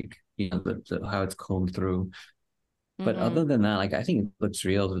of like, how it's combed through. But other than that, like I think it looks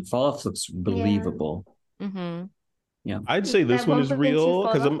real. The fall off looks believable. Mm-hmm. Yeah. I'd say this That one is 1.2 real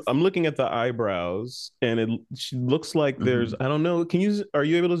because fall-off. I'm looking at the eyebrows and it looks like there's I don't know. Are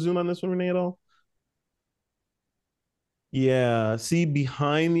you able to zoom on this one, Renee, at all? Yeah. See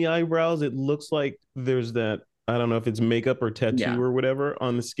behind the eyebrows, it looks like there's that. I don't know if it's makeup or tattoo Yeah. or whatever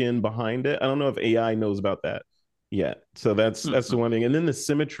on the skin behind it. I don't know if AI knows about that yet. So that's the one thing. And then the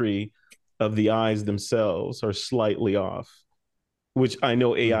symmetry of the eyes themselves are slightly off, which I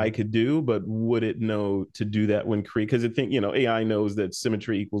know AI could do, but would it know to do that when because I think AI knows that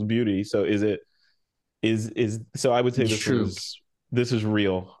symmetry equals beauty. So so I would say It's this true. this is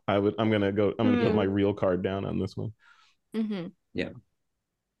real. I'm gonna put my real card down on this one. Mm-hmm. Yeah.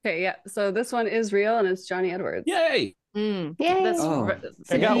 Okay, yeah. So this one is real, and it's Johnny Edwards. Yay! Yay. That's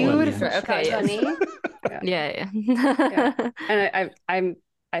I got one. Beautiful Yeah. shot, Okay, yes. Johnny. Yeah. And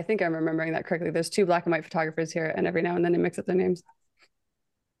I think I'm remembering that correctly. There's two black and white photographers here, and every now and then they mix up their names.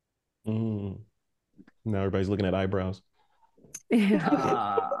 Now everybody's looking at eyebrows.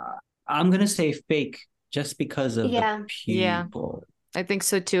 I'm gonna say fake just because of Yeah. the people. I think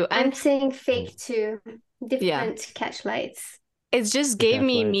so too. I'm And saying fake too. Different catch lights. it just gave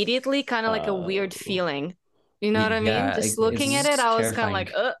me Catchlights. immediately kind of like a weird feeling. You know what I mean? Yeah, Just looking at it's it, I was kind of like,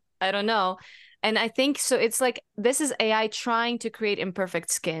 terrifying. I don't know. And I think so. It's like this is AI trying to create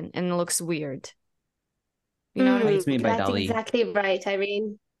imperfect skin and it looks weird. You know what I mean? It's made by That's Dali. exactly right,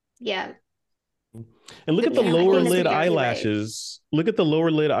 Irene. Yeah. And look at the Yeah, I lower think that's lid exactly right. eyelashes. Look at the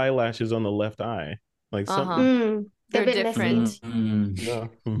lower lid eyelashes on the left eye. Like something. They're a bit different. messy. Yeah.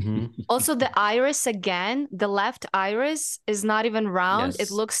 Also, the iris again, the left iris is not even round. It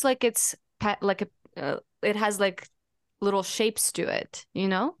Yes. looks like it's like it has like little shapes to it, you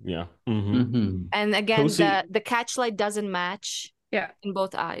know? Yeah. And again, Josie- the catch light doesn't match in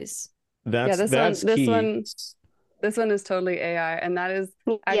both eyes. That's key. This one is totally AI, and that is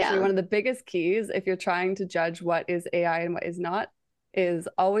actually one of the biggest keys if you're trying to judge what is AI and what is not, is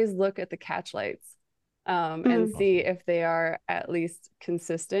always look at the catch lights and see if they are at least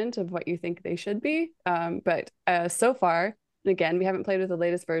consistent of what you think they should be. But so far, again, we haven't played with the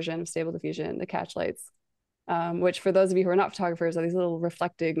latest version of Stable Diffusion, the catch lights, which for those of you who are not photographers are these little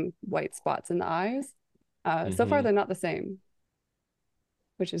reflecting white spots in the eyes. So far, they're not the same,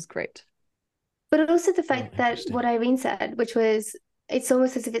 which is great. But also the fact that what Irene said, which was, it's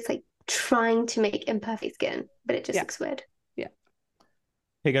almost as if it's like trying to make imperfect skin, but it just looks weird. Yeah.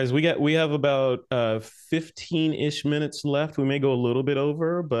 Hey guys, we have about 15-ish minutes left. We may go a little bit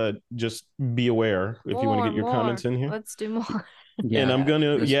over, but just be aware if you want to get your comments in here. Let's do more. And I'm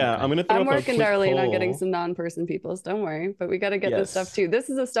gonna throw I'm up working, a quick Darlene, on poll. getting some non-person peoples. Don't worry, but we got to get this stuff too. This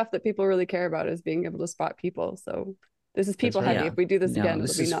is the stuff that people really care about, is being able to spot people. So this is people heavy. If we do this again,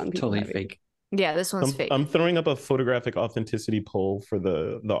 it'll be non-people totally heavy. fake. Yeah, this one's fake. I'm throwing up a photographic authenticity poll for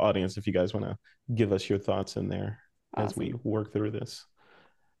the audience if you guys want to give us your thoughts in there as we work through this.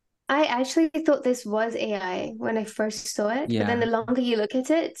 I actually thought this was AI when I first saw it, but then the longer you look at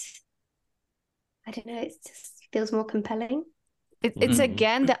it, I don't know, it just feels more compelling. It's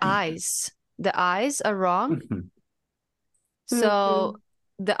again the eyes. The eyes are wrong. So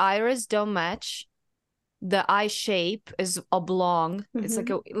the iris don't match. The eye shape is oblong. It's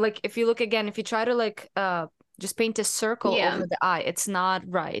like if you look again, if you try to just paint a circle over the eye, it's not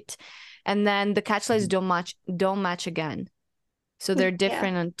right. And then the catch lights don't match again. So they're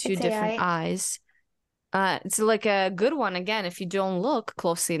different on two different eyes. It's like a good one. Again, if you don't look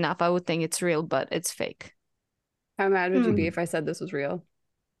closely enough, I would think it's real, but it's fake. How mad would you be if I said this was real?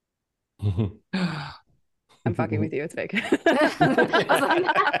 I'm fucking with you. It's fake. I was like,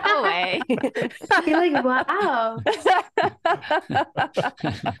 no way. You're like, wow.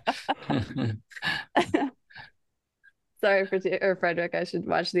 Sorry for Frederick. I should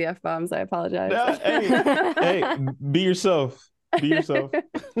watch the F-bombs. I apologize. No, hey, be yourself. Be yourself.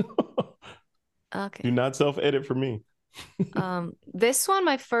 Okay. Do not self-edit for me. This one,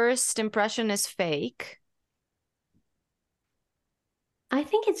 my first impression is fake. I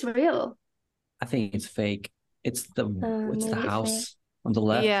think it's real. I think it's fake. It's the house on the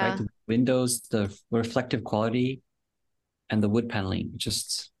left, Yeah. right? The windows, the reflective quality, and the wood paneling. It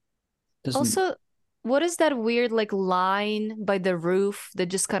just doesn't. Also, what is that weird like line by the roof that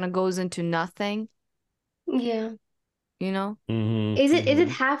just kind of goes into nothing? Yeah. You know? Is it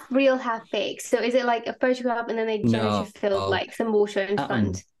half real, half fake? So is it like a photograph and then they generally filled like some water in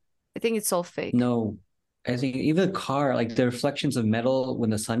front? I think it's all fake. No, I think even the car, like the reflections of metal when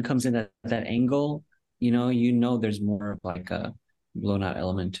the sun comes in at that angle, there's more of like a blown out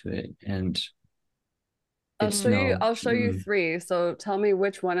element to it. And it's I'll show you mm, three. So tell me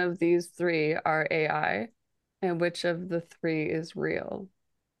which one of these three are AI and which of the three is real.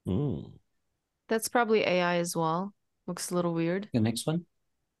 Mm. That's probably AI as well. Looks a little weird. the next one.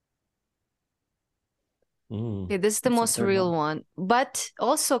 Okay, this is the What's the most third real one? one, but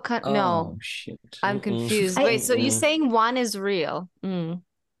also no, Oh shit. I'm confused. I Wait, so you're Mm-mm. saying one is real? Mm.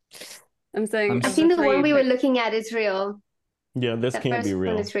 I'm saying I'm I of think the the one three, we were looking at is real. Yeah, this The can't be first one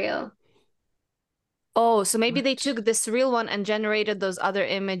real. is real. Oh, so maybe they What? took this real one and generated those other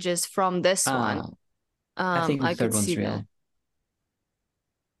images from this one. I think the I could third one's see that. real.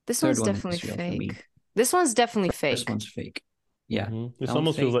 This Third one's one definitely is real for me. fake. This one's definitely First fake. one's fake. Yeah. This That one's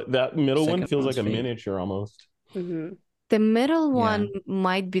almost feels fake. like that middle one Second feels like one's a fake. miniature almost. Mhm. The middle Yeah. one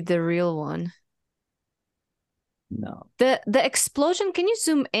might be the real one. No. The explosion, can you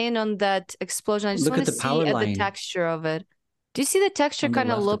zoom in on that explosion? I just Look want at to the see power the line. texture of it. Do you see the texture On the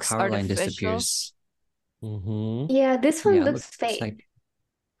kind of left, the looks power line artificial? disappears. Mm-hmm. Yeah, this one Yeah, looks looks fake. like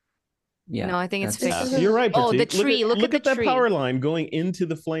yeah. No, I think it's This fake. doesn't You're look right, fake. Oh, the Pratik. tree. Look at the that tree. power line going into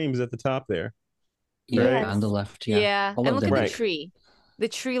the flames at the top there. Yeah, Right? on the Yes. left. Yeah. Yeah, All and of look at them. the Right. tree. The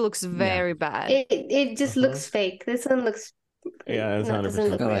tree looks Yeah. very bad. It just Uh-huh. looks fake. This one looks Yeah, it's no, it doesn't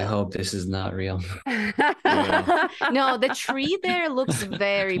 100% look Oh, I real. hope this is not real. Yeah. No, the tree there looks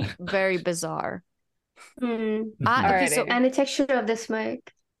very, very bizarre. Mm. Okay, so Alrighty. And the texture of the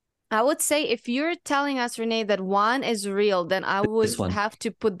smoke. I would say if you're telling us, Renee, that one is real, then I would This one. have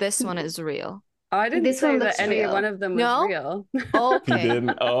to put this one as real. I didn't This say one that looks any real. one of them was No? real. He Okay. didn't.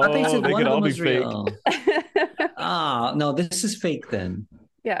 I thought you Oh, said they one could of all them be was fake. real. No, this is fake then.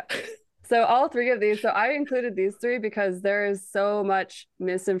 Yeah. So all three of these, so I included these three because there is so much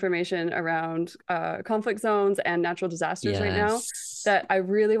misinformation around conflict zones and natural disasters right now Yes. that I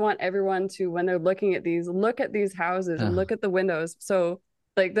really want everyone to, when they're looking at these, look at these houses and look at the windows. So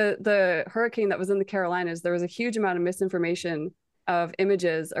like the hurricane that was in the Carolinas, there was a huge amount of misinformation of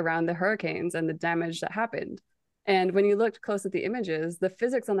images around the hurricanes and the damage that happened. And when you looked close at the images, the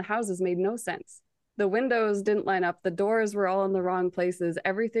physics on the houses made no sense. The windows didn't line up. The doors were all in the wrong places.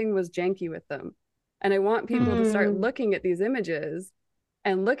 Everything was janky with them. And I want people to start looking at these images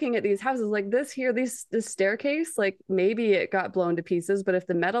and looking at these houses like this here, this staircase, like maybe it got blown to pieces, but if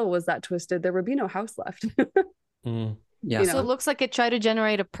the metal was that twisted, there would be no house left. Yeah. So it looks like it tried to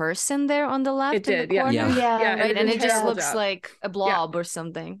generate a person there on the left in the did, yeah. corner. Yeah. Right, and it didn't hit just the looks job. like a blob or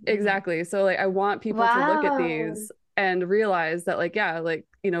something. Exactly. So like I want people to look at Wow. these and realize that like, yeah, like,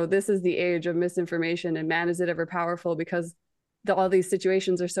 this is the age of misinformation and man, is it ever powerful because all these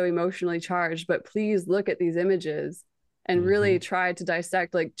situations are so emotionally charged. But please look at these images and really try to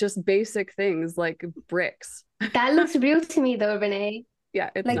dissect like just basic things like bricks. That looks real to me though, Renee. Yeah,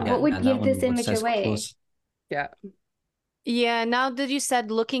 it's Like not. what would that give one this looks image as away? close. Yeah. Yeah, now that you said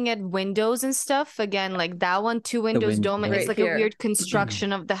looking at windows and stuff, again, like that one, two windows don't Right it's like here. a weird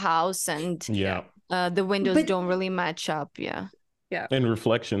construction of the house and Yeah. the windows But- don't really match up. Yeah. And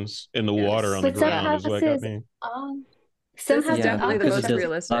reflections in the Yes. water on the But some ground is what got houses me. some This is houses definitely are the most constructed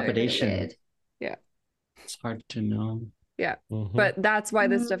realistic. a bit Dilapidation. weird. It's hard to know. Yeah. Mhm. But that's why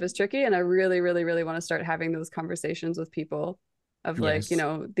this stuff is tricky. And I really, really, really want to start having those conversations with people of like, Yes.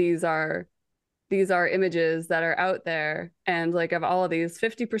 these are images that are out there. And like of all of these,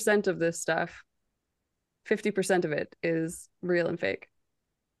 50% of this stuff, 50% of it is real and fake.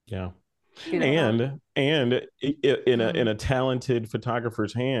 Yeah. You know? And in a talented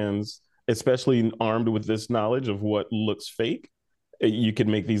photographer's hands, especially armed with this knowledge of what looks fake, you could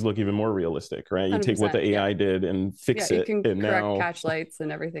make these look even more realistic, right? You take what the 100%, AI did and fix you it, can and correct now catch lights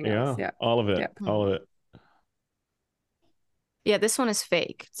and everything else. Yeah. all of it, Yep. all of it. Yeah, this one is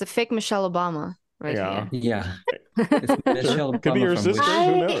fake. It's a fake Michelle Obama right Yeah. here. Yeah. It's Michelle Could be Obama your from sister. I-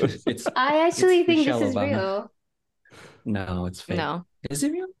 Who knows? It's I actually think Michelle this is Obama. real. No, it's fake. No, Is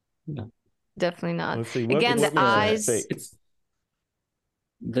it real? No. definitely not. Let's see. Again, what the makes that eyes. fake? It's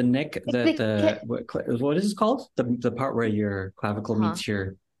the neck, what is it called? The part where your clavicle Uh-huh. meets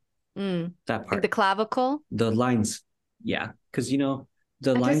your Mm. that Like part. the clavicle. The lines. Yeah. Because the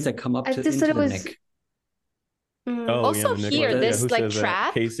I lines just- that come up I to just into thought it the was- neck. Oh, Also the here, necklace. this, who like, says that?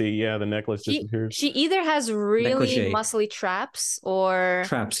 trap. Casey, yeah, the necklace disappears. She either has really Negligee. muscly traps or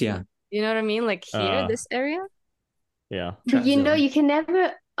Traps, yeah. you know what I mean? Like here, this area. Yeah. But Trap zone. you can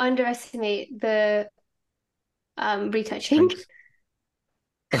never underestimate the retouching. Strength.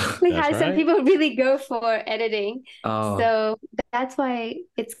 Like That's how some right. people really go for editing. Oh, So that's why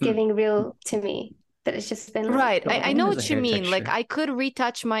it's giving real to me. That it's just been like, Right. I know Obama has what a you hair mean. Like texture. I could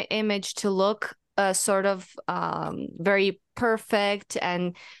retouch my image to look sort of very perfect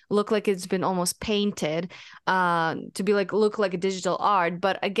and look like it's been almost painted to be like look like a digital art.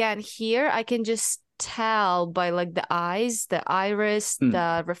 But again, here I can just tell by like the eyes, the iris,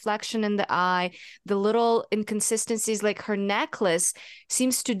 the reflection in the eye, the little inconsistencies, like her necklace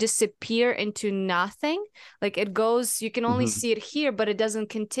seems to disappear into nothing. Like it goes, you can only see it here, but it doesn't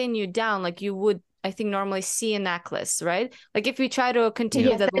continue down like you would, I think, normally see a necklace, right? Like if we try to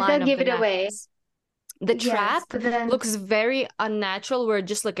continue that line of give the it away. necklace. The trap looks very unnatural, where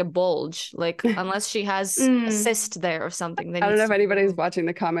just like a bulge, like unless she has a cyst there or something. I don't know if anybody's watching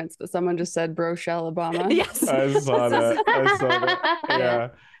the comments, but someone just said Brochelle Obama. Yes. I saw that. I saw that. Yeah.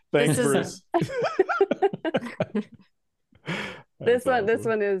 Thanks, Bruce. This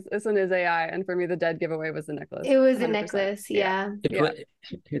one is AI, and for me, the dead giveaway was the necklace. It was 100%. a necklace, yeah.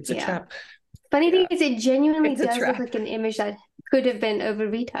 It's a trap. Funny thing is, it genuinely does look like an image that could have been over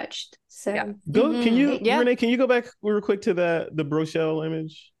retouched. So can you, Renee? Can you go back real quick to the Brochelle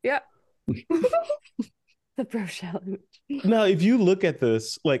image? Yeah. The Brochelle image. Now, if you look at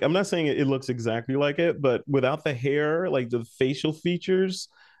this, like, I'm not saying it looks exactly like it, but without the hair, like the facial features,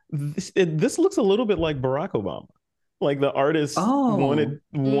 this looks a little bit like Barack Obama. Like the artist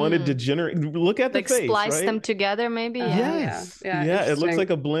wanted to generate. Look at the like face, splice right? them together, maybe. Yes, yeah. It looks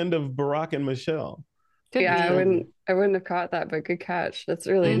like a blend of Barack and Michelle. Could be. I wouldn't have caught that, but good catch. That's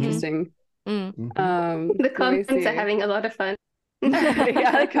really interesting. The comments are having a lot of fun.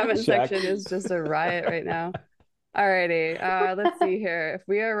 The comment section is just a riot right now. Alrighty, let's see here. If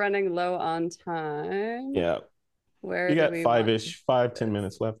we are running low on time, where you got do we 5-10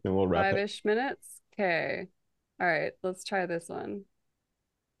 minutes left, and we'll wrap it. 5-ish minutes. Okay. All right, let's try this one.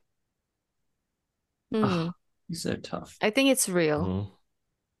 These are tough. I think it's real.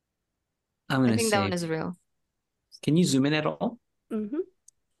 I think that one is real. Can you zoom in at all?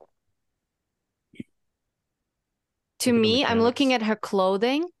 To me, I'm looking at her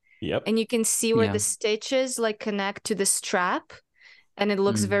clothing. Yep. And you can see where the stitches like connect to the strap. And it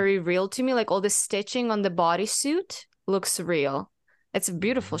looks very real to me. Like all the stitching on the bodysuit looks real. It's a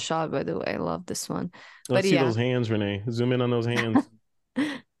beautiful shot, by the way. I love this one. Let's see those hands, Renee. Zoom in on those hands.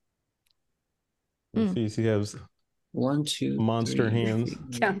 Let's see, he has 1, 2, monster 3, hands.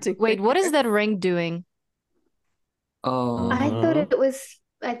 Counting. Wait, what is that ring doing? Oh, I thought it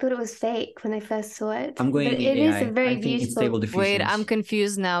was fake when I first saw it. I'm going. But it is a very It's Stable beautiful. Diffusion. Wait, I'm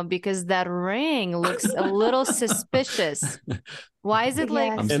confused now because that ring looks a little suspicious. Why is it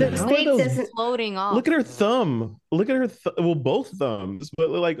like floating off? Look at her thumb. Look at her. Well, both thumbs. But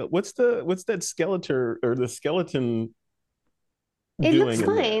like, what's that skeleton or the skeleton? It looks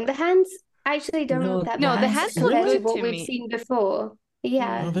fine. The hands actually don't look that bad. No, the hands look good what to we've me. seen before.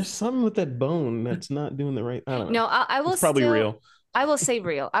 Yeah. Oh, there's something with that bone that's not doing the right. I don't know. No, I will. It's probably real. I will say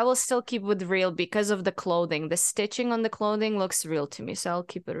real. I will still keep with real because of the clothing. The stitching on the clothing looks real to me, so I'll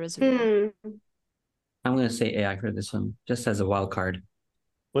keep it as real. I'm going to say AI for this one, just as a wild card.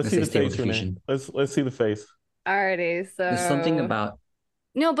 Let's see the face, Renee. Let's see the face. Alrighty, so there's something about.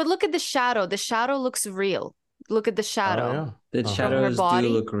 No, but look at the shadow. The shadow looks real. Look at the shadow. The shadows do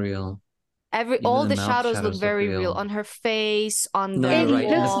look real. All the shadows look very real on her face, on the right. It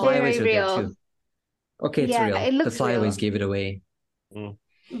looks very real. Okay, it's real. It looks the flyaways real. gave it away.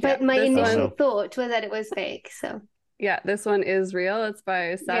 But my initial thought was that it was fake. So yeah, this one is real. It's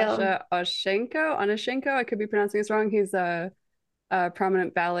by Sasha Onishenko. I could be pronouncing this wrong. He's a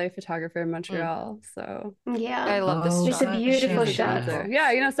prominent ballet photographer in Montreal. So yeah, I love this. It's a beautiful shot.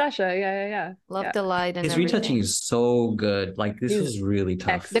 Yeah, you know Sasha. Yeah. Love the light and his retouching is so good. Like this is really tough.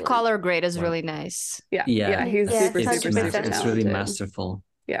 Excellent. The color grade is really nice. Yeah. He's super It's really masterful.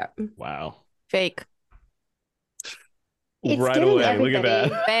 Yeah. Wow. Fake. It's right away. Look at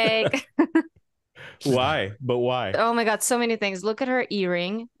that. Fake. Why? But why? Oh my God, so many things. Look at her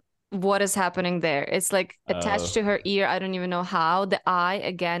earring. What is happening there? It's like attached to her ear. I don't even know how. The eye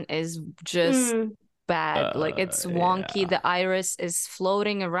again is just bad. Like it's wonky. The iris is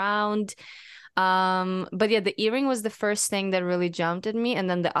floating around. But yeah, the earring was the first thing that really jumped at me, and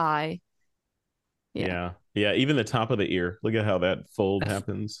then the eye. Yeah. Even the top of the ear. Look at how that fold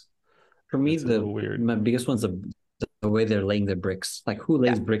happens. For me, weird. My biggest one's the way they're laying the bricks. Like who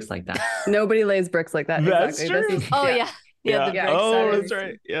lays bricks like that? Nobody lays bricks like that. That's exactly. true. That's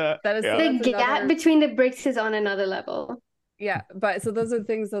right. Yeah. That is the gap between the bricks is on another level. Yeah, but so those are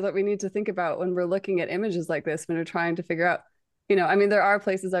things though that we need to think about when we're looking at images like this, when we're trying to figure out, I mean, there are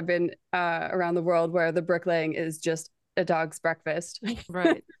places I've been around the world where the bricklaying is just a dog's breakfast.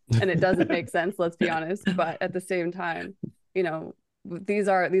 Right. And it doesn't make sense, let's be honest. But at the same time, these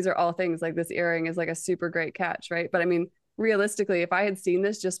are all things like this earring is like a super great catch, right? But I mean, realistically, if I had seen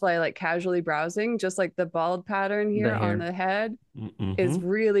this just by like casually browsing, just like the bald pattern here on the head is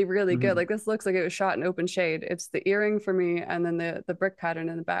really, really good. Like this looks like it was shot in open shade. It's the earring for me, and then the brick pattern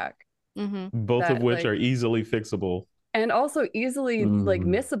in the back. Both of which are easily fixable. And also easily like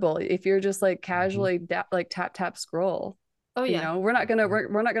missable if you're just like casually like tap scroll. Oh yeah. You know, we're not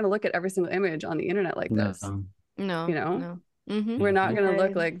gonna look at every single image on the internet like this. No. You know? We're not gonna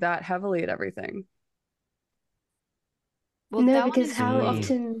look like that heavily at everything. Well, no, because how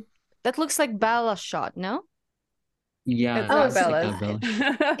often that looks like Bella shot, no? Yeah. It's Bella's.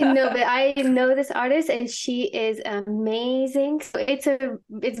 No, but I know this artist and she is amazing. So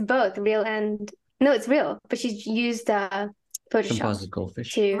it's both real and no, it's real, but she's used Photoshop. Composite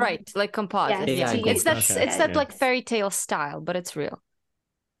goldfish. Right, like composite. Yes, it's that like fairy tale style, but it's real.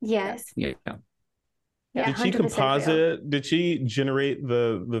 Yes. Yeah. Did she composite? Real. Did she generate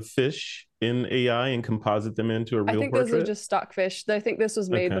the fish in AI and composite them into a real portrait? I think those are just stock fish. I think this was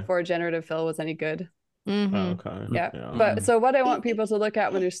made before generative fill was any good. Oh, okay. Yeah. But so what I want people to look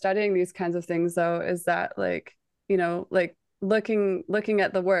at when you're studying these kinds of things, though, is that like, you know, like looking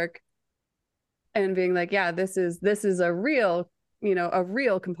at the work and being like, yeah, this is a real, you know, a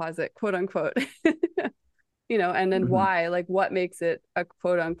real composite, quote unquote. You know, and then why, like what makes it a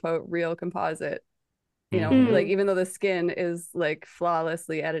quote unquote real composite? You know, like even though the skin is like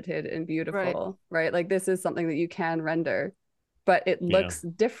flawlessly edited and beautiful, right? Like this is something that you can render, but it looks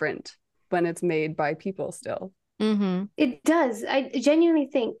different when it's made by people still. It does. I genuinely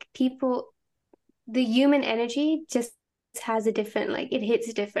think the human energy just has a different, like it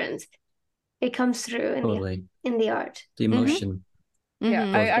hits different. It comes through in the art. The emotion. Yeah,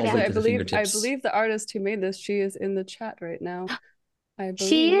 I believe the artist who made this, she is in the chat right now. I believe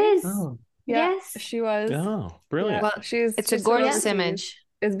she is. Oh. Yeah, yes, she was. Oh, brilliant! Well, it's a gorgeous image.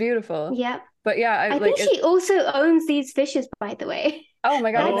 It's beautiful. Yeah, but yeah, I think she also owns these fishes, by the way. Oh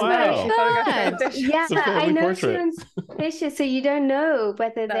my god! Yeah, I know she owns fishes, so you don't know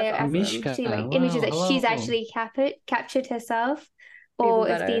whether they're actually like images that she's actually captured herself, or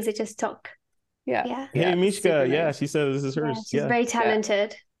if these are just stock. Yeah. Hey, Mishka. Yeah, she said this is hers. She's very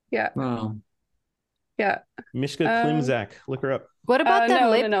talented. Yeah. Wow. Yeah. Mishka Klimzak. Look her up. What about that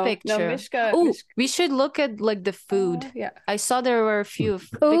lip picture? No, Mishka. We should look at like the food. I saw there were a few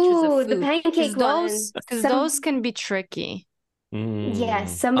pictures of food. The pancake ones. Because those can be tricky.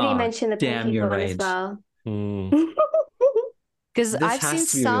 Yes, somebody mentioned the pancake one as well. Because I've seen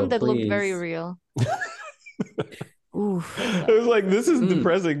some that look very real. Oof. It was like, this is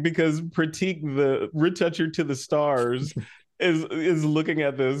depressing because Pratik, the retoucher to the stars, is looking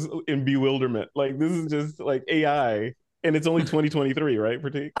at this in bewilderment. Like this is just like AI. And it's only 2023, right,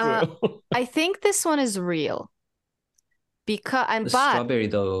 Pratik? So. I think this one is real. But strawberry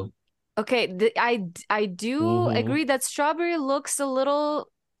though. Okay, I do agree that strawberry looks a little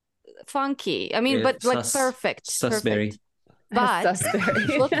funky. I mean, but like perfect. Sussberry. But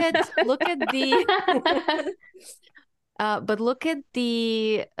look at the but look at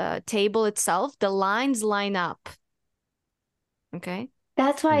the table itself. The lines line up. Okay.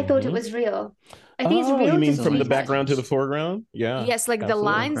 That's why I thought it was real. I think it's real. You mean from the background to the foreground? Yeah. Yes, like absolutely. The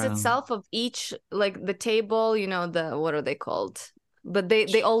lines itself of each, like the table, you know, what are they called? But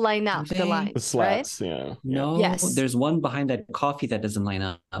they all line up, the lines. The slats, right? Yeah. No, there's one behind that coffee that doesn't line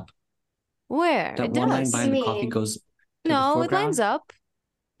up. Where? That one line behind the coffee goes to no, it lines up.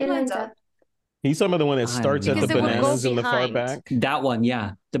 It lines up. He's talking about the one that starts at the bananas in the far back. That one,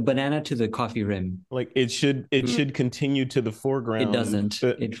 yeah. The banana to the coffee rim. Like it should continue to the foreground. It doesn't.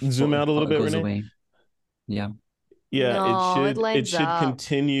 Zoom out a little bit, Renee. Away. Yeah. Yeah, no, it should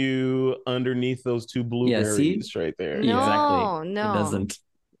continue underneath those two blueberries right there. No, exactly. No. It doesn't.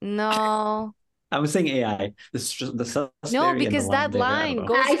 No. I was saying AI. The no, because that line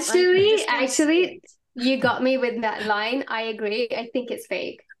goes actually you got me with that line. I agree. I think it's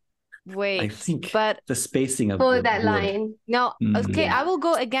fake. Wait, I think but the spacing of that line. No, okay, I will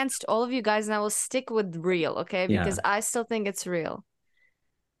go against all of you guys and I will stick with real, okay? Because I still think it's real.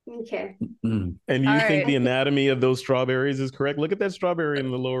 Okay. And you think the anatomy of those strawberries is correct? Look at that strawberry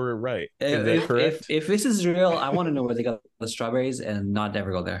in the lower right. Is that correct? If this is real, I want to know where they got the strawberries and not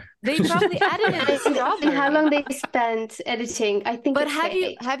ever go there. They probably edited the strawberry. And how long they spent editing? I think. But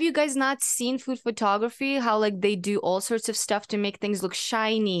have you guys not seen food photography? How like they do all sorts of stuff to make things look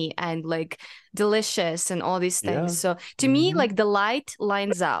shiny and like delicious and all these things. Yeah. So to me, like the light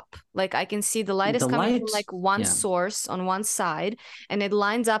lines up. Like I can see the light is coming from like one source on one side, and it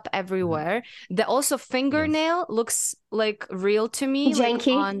lines up everywhere. The also fingernail looks like real to me.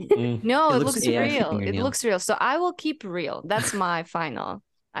 Janky. Like no, it looks real. It looks real. So I will keep real. That's my final.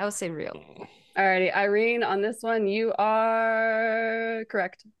 I will say real. Alrighty, Irene, on this one, you are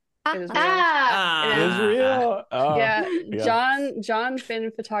correct. It is real. Ah, It is real. Oh, Yeah, yeah. John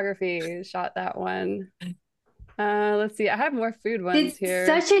Finn Photography shot that one. Let's see. I have more food ones did here.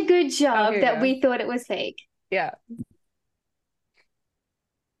 such a good job here you that go. we thought it was fake. Yeah.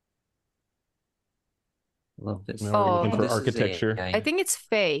 Love this. Now we're looking for This is architecture. AI. I think it's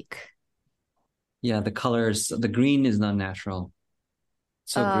fake. Yeah, the colors, the green is not natural.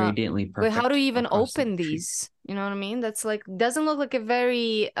 So gradiently perfect. But how do you even across the open tree. these? You know what I mean? That's like, doesn't look like a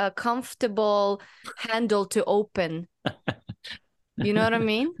very comfortable handle to open. You know what I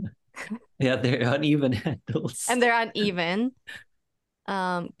mean? Yeah, they're uneven handles. And they're uneven.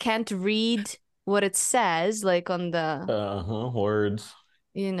 Can't read what it says, like on the, Words.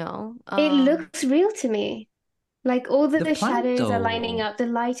 you know. It looks real to me. Like all the The plant, shadows are though. lining up, the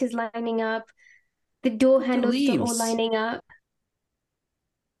light is lining up, the door handles are all leaves. lining up.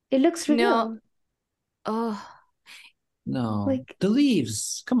 It looks real. No. Oh, No, Like- the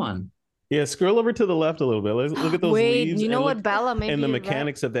leaves. Come on. Yeah, scroll over to the left a little bit. Look at those wait, leaves. you know and what, look- Bella? Maybe and the you're right.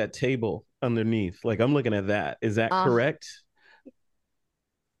 mechanics of that table underneath. Like I'm looking at that. Is that correct?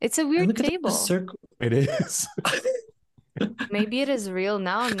 It's a And weird look at the table. circle. It is. Maybe it is real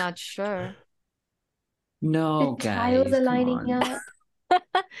now. I'm not sure. No, The tiles guys, are come lining on.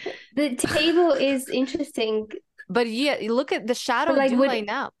 up. The table is interesting, But yeah, you look at the shadow like, do would- line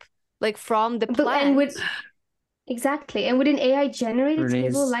up, like from the but plant. and would exactly, and would an AI generate a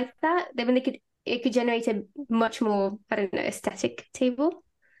Renee's- table like that? Then it could generate a much more, I don't know, aesthetic table.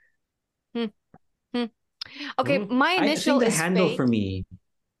 Okay, my I initial think the is handle fake. for me.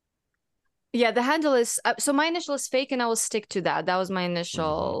 Yeah, the handle is so my initial is fake, and I will stick to that. That was my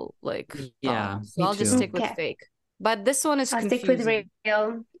initial like Yeah, thought. So me I'll just too. stick with Okay. fake. But this one is I'll stick with confusing.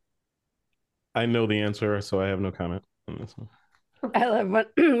 real. I know the answer, so I have no comment on this one. I love one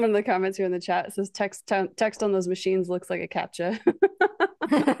of the comments here in the chat. It says text on those machines looks like a CAPTCHA.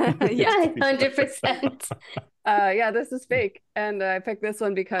 Yeah. 100%. Yeah, this is fake. And I picked this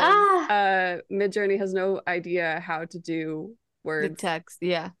one because Midjourney has no idea how to do The words. text,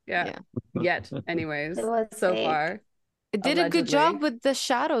 yeah. Yet, anyways, It was so fake. far. It did a good Allegedly. job with the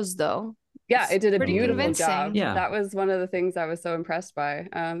shadows, though. Yeah, It's it did a pretty beautiful convincing. job. Yeah. That was one of the things I was so impressed by.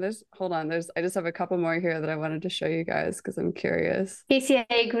 I just have a couple more here that I wanted to show you guys because I'm curious. Casey, I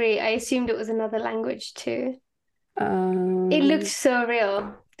agree. I assumed it was another language too. Um, It looked so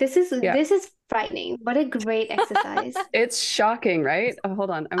real. This is frightening. What a great exercise. It's shocking, right? Oh, hold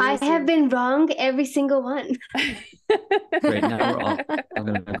on. I have been wrong every single one. Right now, we're all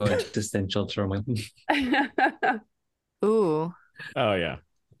going to go into existential trauma. Ooh. Oh yeah.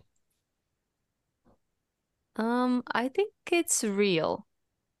 I think it's real.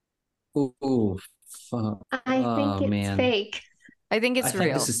 Ooh, fuck. I think Oh, it's man. fake. I think I it's thought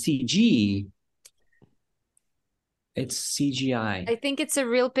real. this is CG. It's CGI. I think it's a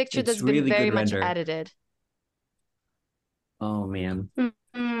real picture It's that's been really very good much render. edited. Oh, man.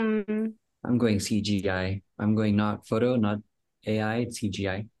 Mm. I'm going CGI. I'm going not photo, not AI, it's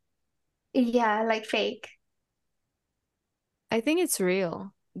CGI. Yeah, like fake. I think it's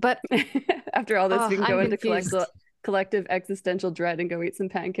real. But After all this, we can I'm go into confused. collective existential dread and go eat some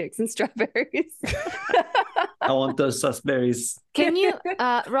pancakes and strawberries. I want those sussberries. can you,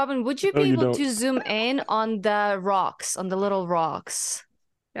 Robin, would you No, be you able don't. to zoom in on the rocks, on the little rocks?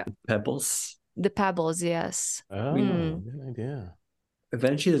 Pebbles. The pebbles, yes. Oh, Hmm. good idea.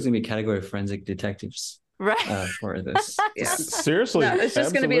 Eventually, there's going to be a category of forensic detectives Right. for this. Yeah. Seriously, No, it's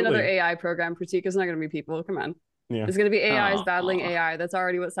just going to be another absolutely. AI program. Pratik is not going to be people. Come on. Yeah. It's going to be AIs Aw. battling AI. That's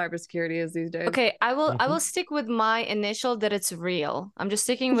already what cybersecurity is these days. Okay, I will Mm-hmm. stick with my initial that it's real. I'm just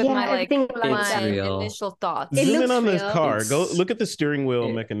sticking with Yeah, my like everything lines It's up. real. initial thoughts. It Zoom in looks on this real. car. Go It's- look at the steering wheel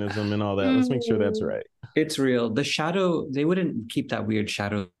it- mechanism and all that. Let's make sure that's right. It's real. The shadow, they wouldn't keep that weird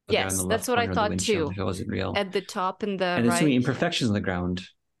shadow there Yes, on the that's left what I corner of the thought windshield too. if it wasn't real. At the top and the And there's so many right. imperfections on the ground.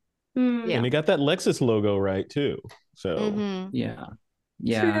 Mm. Yeah. And they got that Lexus logo right too. So Mhm. Yeah. True,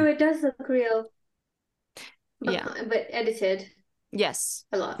 Yeah. it does look real. Yeah. But edited Yes.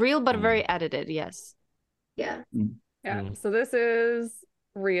 a lot. Real but very edited, yes. Yeah. Yeah. Mm. So this is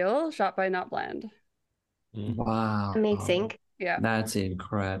real, shot by Not Bland. Wow. Amazing. Yeah. That's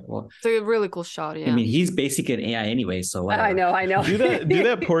incredible. It's a really cool shot, yeah. I mean, he's basically an AI anyway, so whatever. I know. do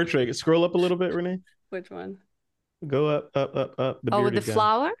that portrait. Scroll up a little bit, Renee. Which one? Go up. The Oh, with the bearded guy.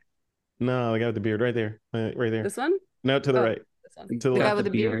 flower? No, the guy with the beard right there. Right there. This one? No, to the Oh, right. This one. To the The guy left. with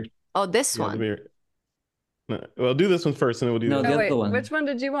the beard. Oh, this Yeah, the one. beard. No. Well, do this one first, and then we'll do No, that. the Oh, other wait. one. Which one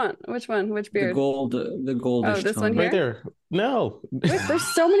did you want? Which one? Which beard? The goldish Oh, this tone. one here? Right there. No. Wait, there's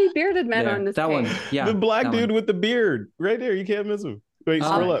so many bearded men There. on this That page. one. Yeah. the black that dude one. with the beard. Right there. You can't miss him. Wait, Oh.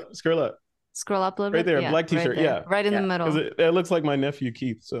 scroll up. Scroll up. Scroll up a little Right bit. there, Yeah, black right t-shirt. there. Yeah. Right in the Yeah. Because middle. it looks like my nephew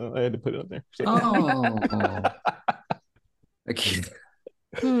Keith, so I had to put it up there. So. Oh. Okay.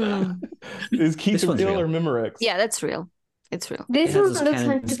 Is Keith This one's real or real. Memorex? Yeah, that's real. It's real. This It has one those looks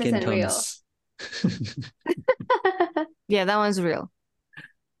Canon skin 100% real. tones. Yeah, that one's real.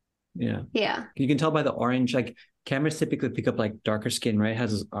 Yeah. Yeah. You can tell by the orange, like cameras typically pick up like darker skin, right? It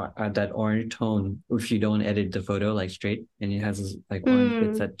has that orange tone if you don't edit the photo like straight, and it has this, like orange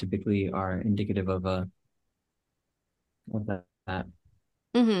bits that typically are indicative of that.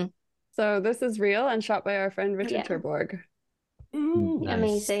 Mm-hmm. So this is real and shot by our friend Richard Yeah. Terborg. Nice.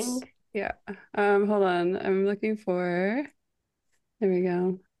 Amazing. Yeah. Hold on. I'm looking for. There we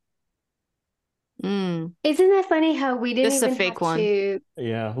go. Mm. Isn't that funny how we didn't This is a even fake have one. to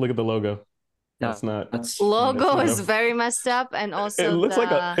Yeah, look at the logo. That's not. That's Logo not is a- very messed up, and also It looks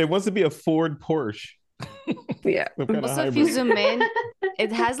like it wants to be a Ford Porsche. Yeah. Some kind of also if you hybrid. zoom in,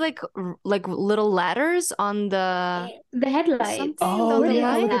 it has like little letters on the the headlights. something Oh, on the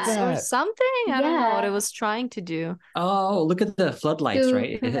yeah, look at lights or that. something. I don't know what Yeah. it was trying to do. Oh, look at the floodlights,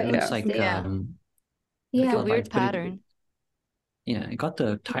 right? It Super looks like interesting. Like a Yeah. floodlights, weird but pattern. it got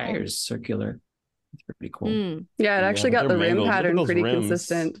the tires circular. It's pretty cool. Mm. Yeah, it actually but got they're the rim mangled. Look at pattern those pretty rims.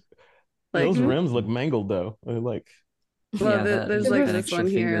 consistent. Yeah, Like, those rims look mangled though. They're like well, Yeah, there's the like roof- this one extra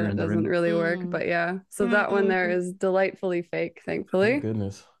here finger that in the doesn't rim. really work, but yeah. So that one there is delightfully fake, thankfully. thank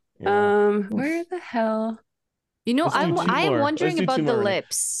goodness. Yeah. Where the hell? You know, Let's do two I am more. wondering Let's do about two the more.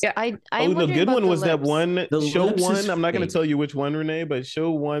 lips. Yeah. I'm Oh, the wondering good about one the was that lips. one. The Show lips is one. I'm not going to fake. tell you which one, Renee, but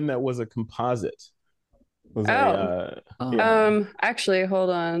show one that was a composite. Was Oh. yeah. Actually, hold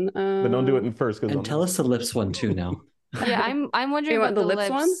on. But don't do it in first because And tell us the lips one too now. Yeah, I'm wondering You want about the the lips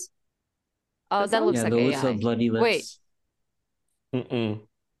lips. one? Oh, This that one? looks Yeah, like those AI. bloody lips. Wait.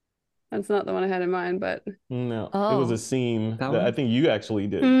 That's not the one I had in mind, but No, it was Oh. a scene That that I one? think you actually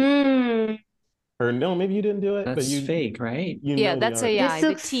did. Mm. Or no, maybe you didn't do it, but That's you fake, right? you Yeah, know that's the art. AI.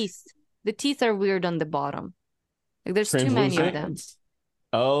 This looks- The teeth are weird on the bottom. Like there's too many of Translucent? them.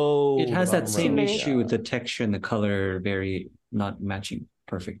 Oh, It the has that bottom same row. issue Yeah. with the texture and the color very not matching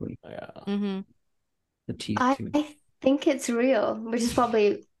perfectly. Yeah. Mm-hmm. The teeth I too. think it's real, which is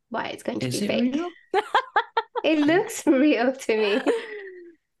probably why it's going to Is be it fake. real? It looks real to me.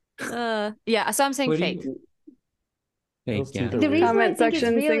 Yeah, so I'm saying What do fake. you- Fake, Those yeah. teeth are The weird. reason I Comment think it's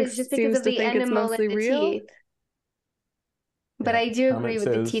section real is just because seems of to the think it's enamel mostly and the real. teeth. But Yeah. I do Comment agree with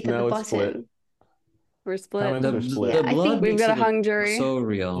the says teeth at now the it's split. bottom. We're split. Comments The, are split. Yeah, the I blood think- We've makes got a it hung look jury. so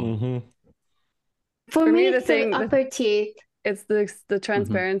real. Mm-hmm. For For me, me, the it's thing- the upper teeth. It's the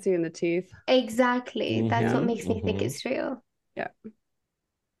transparency in the teeth. Exactly. That's what Mhm, makes me think mhm. it's real.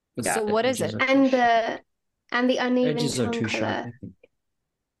 But Yeah. So the what is edges it? are too And sharp. the uneven Edges are tongue too sharp, color. I think.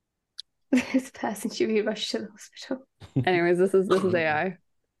 This person should be rushed to the hospital. Anyways, this is AI.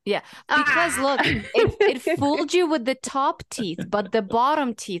 Because look, it fooled you with the top teeth, but the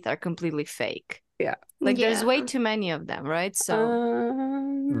bottom teeth are completely fake. Yeah. Like there's Yeah. way too many of them, right? So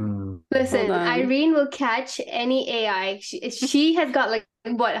Listen, Hold on. Irene will catch any AI. She has got like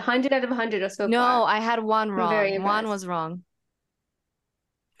what 100 out of 100 or so no, far. I had one I'm very wrong. One impressed. was wrong.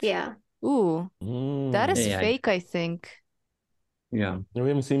 Yeah. Ooh, that is AI. fake, I think. Yeah. We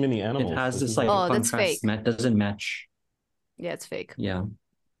haven't seen many animals. It has This this is like Oh, that's contrast fake. doesn't match. Yeah, it's fake. Yeah.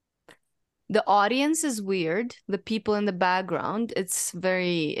 The audience is weird. The people in the background, it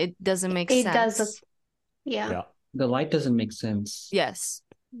doesn't make It sense. does look. Yeah. yeah. The light doesn't make sense. Yes.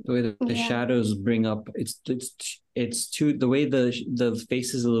 The way the Yeah. shadows bring up it's too the way the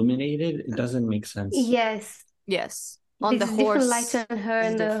face is illuminated, it doesn't make sense. Yes. Yes. On There's the different horse. light on her is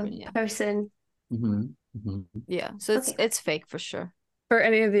and different, the yeah. person. Yeah. So Okay. it's fake for sure. For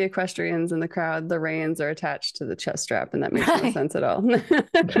any of the equestrians in the crowd, the reins are attached to the chest strap, and that makes no Right. sense at all.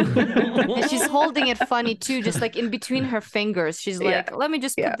 And she's holding it funny too, just like in between her fingers. She's Yeah. like, let me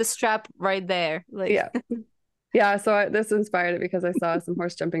just Yeah. put the strap right there. Like Yeah. Yeah, so this inspired it because I saw some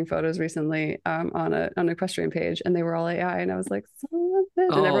horse jumping photos recently on an equestrian page, and they were all AI, and I was like, son of a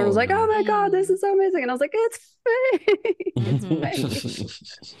bitch. And everyone was like, oh my God, this is so amazing. And I was like, it's fake. It's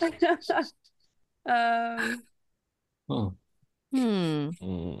fake. Oh.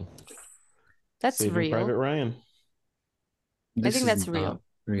 That's Saving real. Private Ryan. This think is that's not real.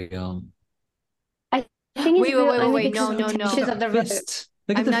 Real. I think it's Wait, real wait, only wait, because no, of no, the no. pictures of the road. Fist.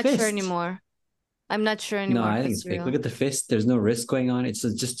 Look at I'm the not fist. sure anymore. I'm not sure No, anymore. I if think it's it's fake. real. Look at the fist. There's no wrist going on. It's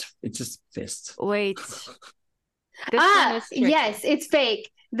just fist. Wait. This one is tricky. Yes, it's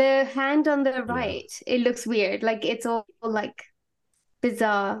fake. The hand on the right, it looks weird. Like it's all like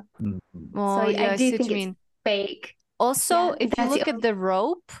bizarre. Oh, So yeah, I see do what think you it's mean. fake. Also, Yeah, if you that's the look at the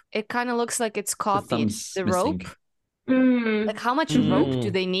rope, it kind of looks like it's copied. thumb's The missing. rope. Mm. Like how much rope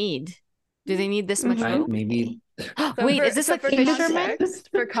do they need? Do they need this much rope? Maybe. Wait, is this like fishermen?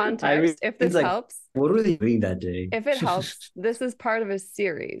 For context, if this like, helps, what were they doing that day? if it helps, this is part of a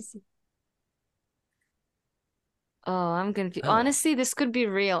series. Oh, I'm confused. Honestly, this could be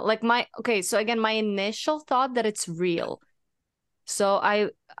real. Like so again, my initial thought that it's real. So I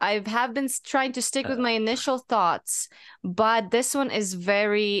have been trying to stick with my initial thoughts, but this one is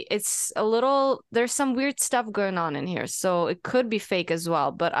it's a little, there's some weird stuff going on in here. So it could be fake as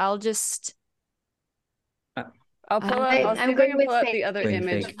well, but I'll just I'll see if I can pull up the other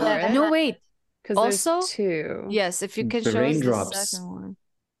image for it. No, wait. Because also, there's two. Yes, if you could show us the second one.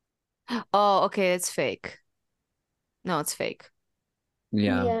 Oh, okay, it's fake. No, it's fake.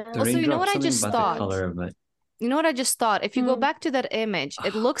 Yeah. Also, you know what I just thought? Color of it. You know what I just thought? If you go back to that image,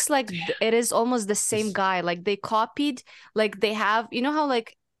 it looks like it is almost the same guy. Like they copied, like they have, you know how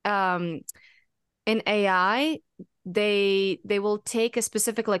like in AI, they will take a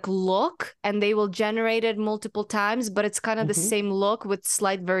specific like look and they will generate it multiple times, but it's kind of the same look with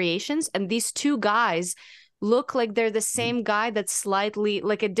slight variations. And these two guys look like they're the same guy that's slightly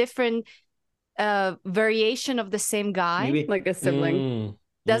like a different variation of the same guy. Maybe like a sibling.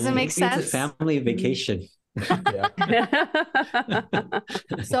 Doesn't make sense. It's a family vacation.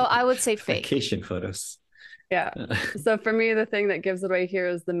 So I would say fake. Vacation photos. Yeah. So for me, the thing that gives it away here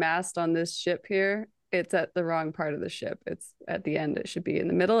is the mast on this ship here. It's at the wrong part of the ship. It's at the end. It should be in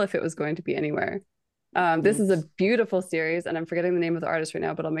the middle if it was going to be anywhere. This is a beautiful series, and I'm forgetting the name of the artist right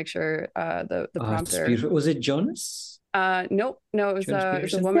now, but I'll make sure the prompter. Was it Jonas? Nope. No, it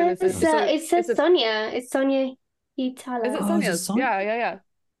was a woman. It says Sonia. It's Sonia Hitala. Is it Sonia?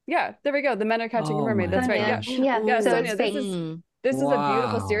 Yeah, there we go. The Men Are Catching a Mermaid. That's right. Yeah. So Sonia, this is a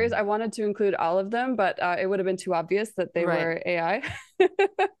beautiful series. I wanted to include all of them, but it would have been too obvious that they were AI.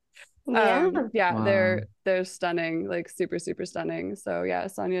 They're stunning, like super, super stunning. So yeah,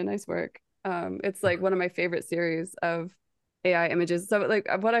 Sonia, nice work. It's like one of my favorite series of AI images. So like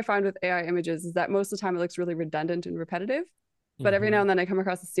what I find with AI images is that most of the time it looks really redundant and repetitive. But every now and then I come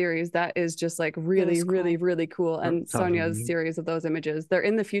across a series that is just like really, really, really cool. And Sonia's series of those images, they're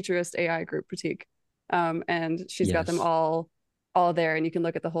in the Futurist AI group, Pratik. And she's got them all there, and you can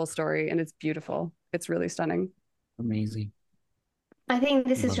look at the whole story, and it's beautiful. It's really stunning. Amazing. I think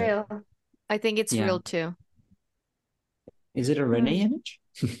this is real. I think it's real too. Is it a Renee image?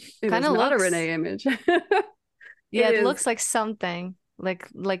 Kind of not a Renee image. It looks like something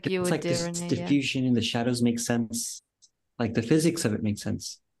like you would do, Renee. Diffusion in the shadows makes sense. Like the physics of it makes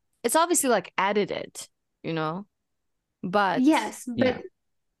sense. It's obviously like edited, you know, but yes, but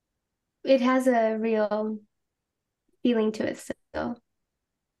it has a real feeling to it still,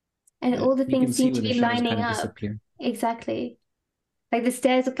 and all the things seem to be lining up. Disappear. Exactly, like the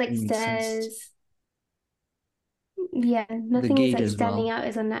stairs look like stairs. Sense. Yeah, nothing is like standing out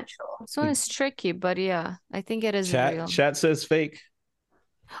as unnatural. This one is tricky, but yeah, I think it is real. Chat says fake.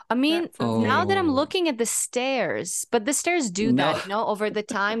 I mean, now that I'm looking at the stairs, but the stairs do that, you know, over the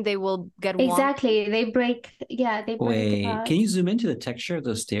time they will get wonky. Exactly. They break. Yeah, they break. Wait, apart. Can you zoom into the texture of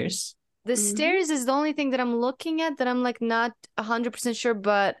those stairs? The stairs is the only thing that I'm looking at that I'm like not 100% sure,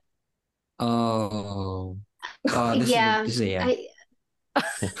 but this is AI.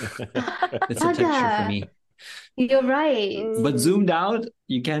 It's a texture for me. You're right. But zoomed out,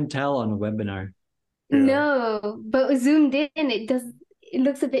 you can't tell on a webinar. No, but zoomed in, it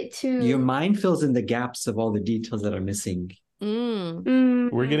looks a bit too. Your mind fills in the gaps of all the details that are missing.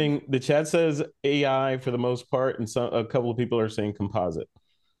 We're getting, the chat says AI for the most part, and a couple of people are saying composite.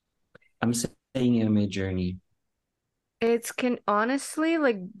 I'm saying Mid Journey. Honestly,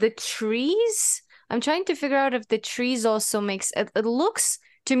 like the trees. I'm trying to figure out if the trees also makes it looks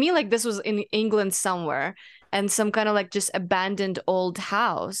to me like this was in England somewhere, and some kind of like just abandoned old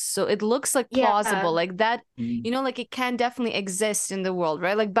house. So it looks like plausible, like that, you know, like it can definitely exist in the world,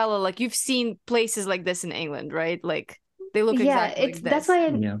 right? Like Bella, like you've seen places like this in England, right? Like they look exactly like this. That's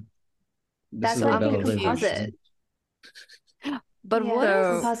why I'm composite. But what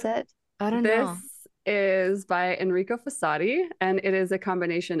is composite? I don't know. Is by Enrico Fossati, and it is a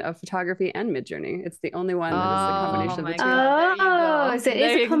combination of photography and Midjourney. It's the only one that is the combination of the two. Oh, so it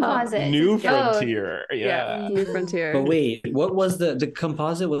is a composite. New frontier. Yeah. New frontier. But wait, what was the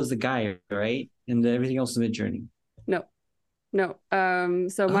composite was the guy, right? And everything else is Midjourney. No.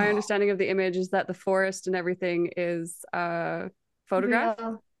 So my understanding of the image is that the forest and everything is photograph.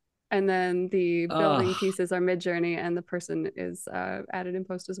 Real. And then the building pieces are Midjourney, and the person is added in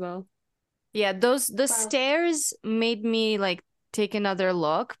post as well. Yeah, the stairs made me like take another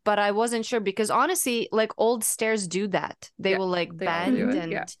look, but I wasn't sure because honestly, like old stairs do that. They will like bend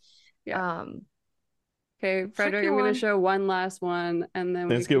and Okay, Frederick, I'm going to show one last one, and then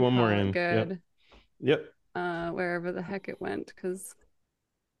let's we get can one more call it in. good. Yep. Wherever the heck it went, because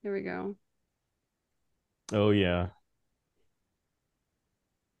here we go. Oh yeah.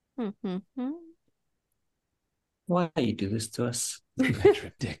 Why you do this to us?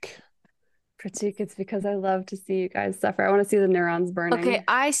 Dick. Pratik, it's because I love to see you guys suffer. I want to see the neurons burning. Okay,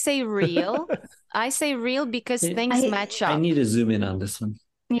 I say real. I say real because things match up. I need to zoom in on this one.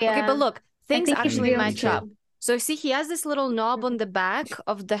 Yeah. Okay, but look, things actually match too. up. So see, he has this little knob on the back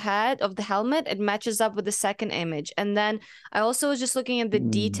of the head of the helmet. It matches up with the second image. And then I also was just looking at the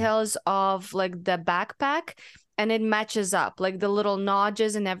details of like the backpack, and it matches up. Like the little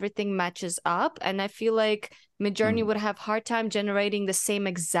notches and everything matches up. And I feel like Midjourney would have hard time generating the same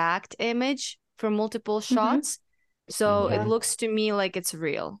exact image for multiple shots. So it looks to me like it's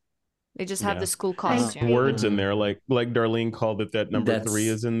real. They just have this cool costume. Words in there, like Darlene called it, that number 3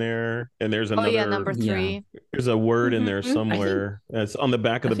 is in there, and there's another. Oh yeah, number 3. There's a word in there somewhere. That's on the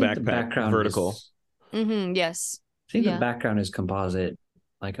back of the backpack, vertical. Yes. I think the background is composite,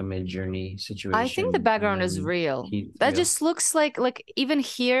 like a Midjourney situation. I think the background is real. That just looks like even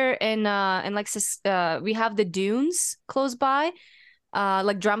here in like we have the dunes close by,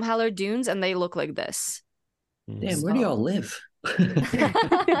 like Drumheller Dunes, and they look like this. Damn, where do y'all live? I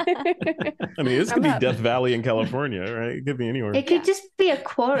mean, this could be Death Valley in California, right? It could be anywhere. It could just be a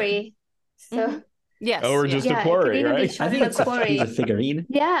quarry. So yes, or just a quarry, right? I think it's a figurine.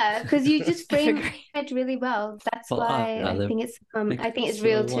 Yeah, because you just frame it really well. That's why I think it's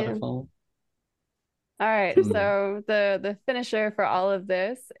real too. All right, so the finisher for all of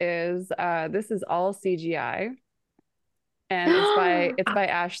this is all CGI, and it's by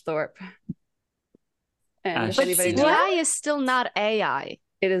Ash Thorpe. And but CGI is still not AI.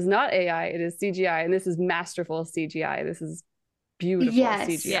 It is not AI. It is CGI, and this is masterful CGI. This is beautiful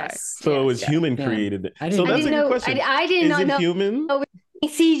CGI. Yes. So it was human created. So that's a good question. I did not know. Human?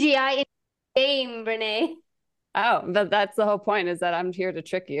 CGI in the game, Renee. Oh, that's the whole point, is that I'm here to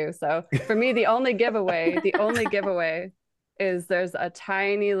trick you. So for me, the only giveaway is there's a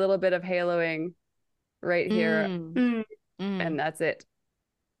tiny little bit of haloing right here, and that's it.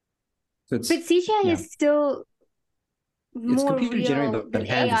 But CGI is still more real than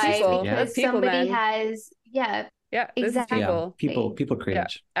AI because somebody has exactly people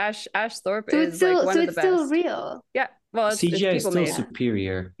create. Ash Thorpe is like one of the best. So it's still real. Yeah, well, CGI is still made.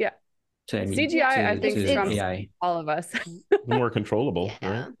 superior. Yeah, CGI I think trumps AI. All of us. More controllable,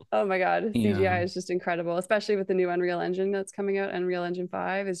 right? Oh my god, CGI is just incredible, especially with the new Unreal Engine that's coming out. Unreal Engine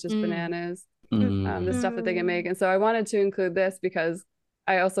 5 is just bananas. The stuff that they can make, and so I wanted to include this because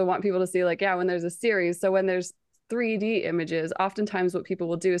I also want people to see, like, when there's a series, so when there's 3D images, oftentimes what people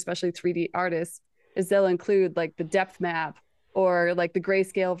will do, especially 3D artists, is they'll include like the depth map or like the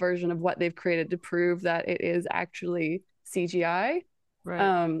grayscale version of what they've created to prove that it is actually CGI.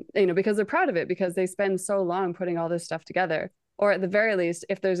 Right. Because they're proud of it, because they spend so long putting all this stuff together. Or at the very least,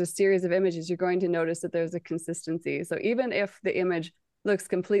 if there's a series of images, you're going to notice that there's a consistency. So even if the image looks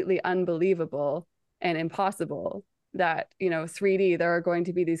completely unbelievable and impossible, that 3D, there are going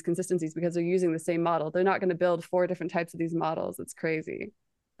to be these consistencies because they're using the same model. They're not going to build 4 different types of these models. It's crazy.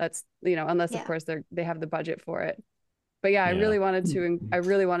 That's unless of course they have the budget for it. But I really wanted to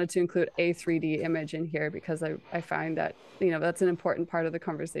include a 3D image in here because I find that that's an important part of the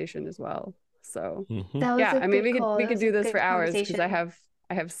conversation as well. So I mean we could do this for hours because I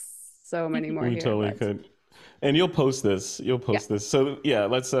have so many more. We totally could. And you'll post this. This. So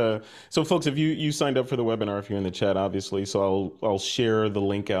let's. So folks, if you signed up for the webinar, if you're in the chat, obviously, so I'll share the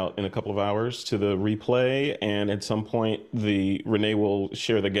link out in a couple of hours to the replay, and at some point, Renee will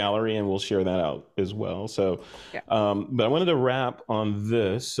share the gallery, and we'll share that out as well. So, but I wanted to wrap on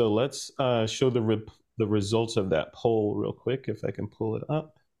this. So let's show the results of that poll real quick, if I can pull it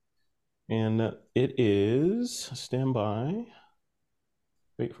up, and it is stand by.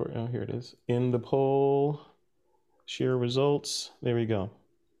 Wait for it. Oh, here it is in the poll. Share results. There we go.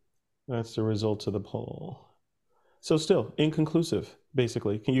 That's the results of the poll. So still inconclusive,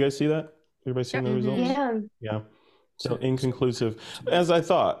 basically. Can you guys see that? Everybody seeing the results? Yeah. So inconclusive, as I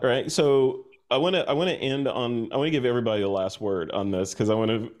thought, right? So I want to give everybody a last word on this, because I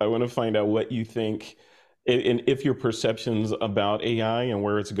want to find out what you think, and if your perceptions about AI and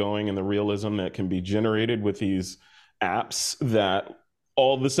where it's going and the realism that can be generated with these apps, that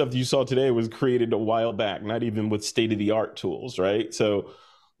all the stuff that you saw today was created a while back, not even with state-of-the-art tools, right? So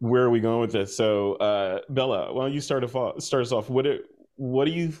where are we going with this? So Bella, why don't you start us off? What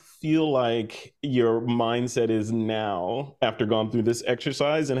do you feel like your mindset is now after going through this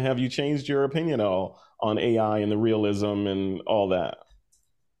exercise, and have you changed your opinion at all on AI and the realism and all that?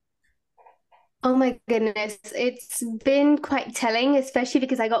 Oh my goodness. It's been quite telling, especially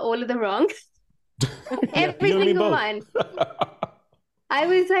because I got all of them wrong. Yeah, Every you and me single both. one. I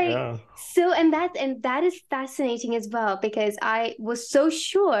was like, Yeah. so, and that is fascinating as well, because I was so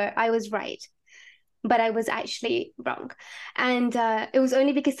sure I was right, but I was actually wrong. And it was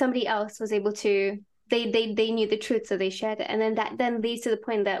only because somebody else was able to, they knew the truth, so they shared it. And then that then leads to the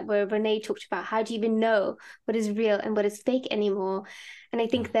point that where Renee talked about, how do you even know what is real and what is fake anymore? And I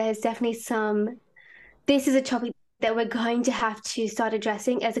think there's definitely this is a topic that we're going to have to start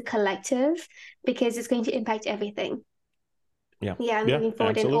addressing as a collective, because it's going to impact everything. Yeah. Yeah, Yeah, moving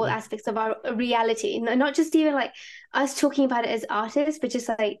forward in all absolutely. aspects of our reality. Not just even like us talking about it as artists, but just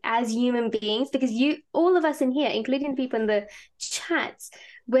like as human beings, because all of us in here, including people in the chats,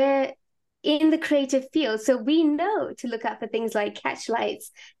 we're in the creative field. So we know to look out for things like catch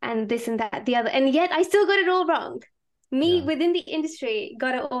lights and this and that, the other. And yet I still got it all wrong. Me Yeah. within the industry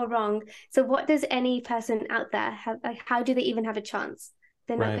got it all wrong. So what does any person out there have? Like, how do they even have a chance?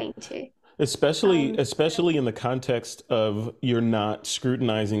 They're not Right. going to. So Especially in the context of you're not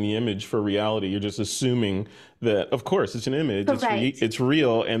scrutinizing the image for reality. You're just assuming that, of course, it's an image, correct. it's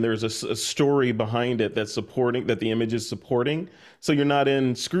real, and there's a story behind it that's supporting that the image is supporting. So you're not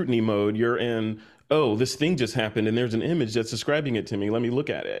in scrutiny mode. You're in, oh, this thing just happened, and there's an image that's describing it to me. Let me look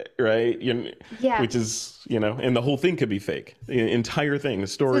at it, right? Yeah. Which is, and the whole thing could be fake. The entire thing, the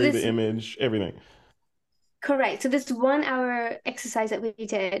So story, the this image, everything. Correct. So this 1 hour exercise that we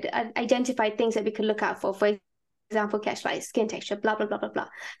did identified things that we could look out for example, catch light, skin texture, blah, blah, blah, blah, blah.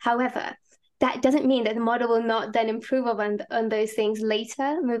 However, that doesn't mean that the model will not then improve on those things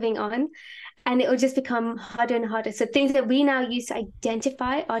later, moving on. And it will just become harder and harder. So things that we now use to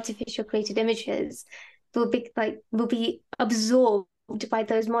identify artificial created images will be absorbed by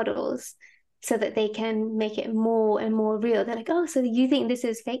those models so that they can make it more and more real. They're like, oh, so you think this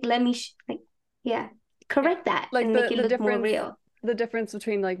is fake? Let me yeah, Yeah. correct that Like and make it the look more difference real. the difference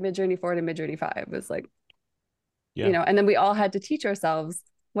between like Midjourney 4 to Midjourney 5 was like, Yeah. and then we all had to teach ourselves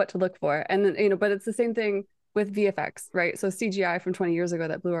what to look for. And then, but it's the same thing with VFX, right? So CGI from 20 years ago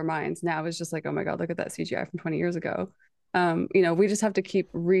that blew our minds now is just like, oh my God, look at that CGI from 20 years ago. We just have to keep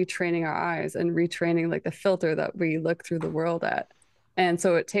retraining our eyes and retraining like the filter that we look through the world at. And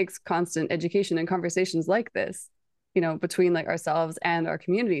so it takes constant education and conversations like this, between like ourselves and our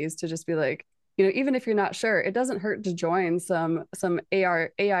communities to just be like, even if you're not sure, it doesn't hurt to join some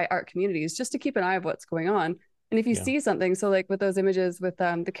AI art communities just to keep an eye of what's going on. And if you Yeah. see something, so like with those images with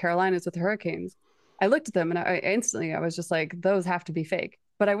the Carolinas with the hurricanes, I looked at them and I was just like, those have to be fake.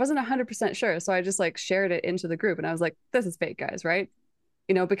 But I wasn't 100% sure. So I just like shared it into the group and I was like, this is fake, guys, right?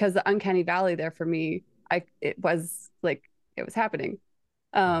 Because the uncanny valley there for me, it was like, it was happening.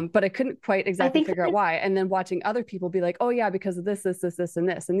 But I couldn't quite I exactly think figure out why. And then watching other people be like, oh yeah, because of this, and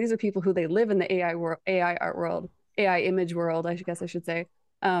this. And these are people who they live in the AI world, AI art world, AI image world, I guess I should say.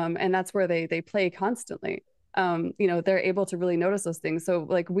 And that's where they play constantly. They're able to really notice those things. So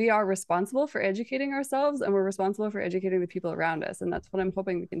like we are responsible for educating ourselves and we're responsible for educating the people around us. And that's what I'm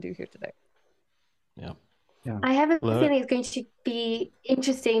hoping we can do here today. Yeah. Yeah. I have a Love feeling it. it's going to be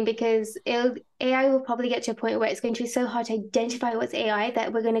interesting because AI will probably get to a point where it's going to be so hard to identify what's AI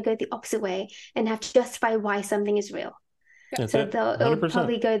that we're going to go the opposite way and have to justify why something is real. That's So it. it'll 100%.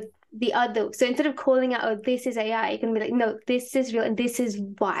 probably go the other. So instead of calling out, oh, this is AI, you can be like, no, this is real and this is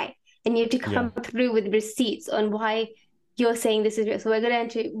why. And you have to Yeah. come through with receipts on why you're saying this is real. So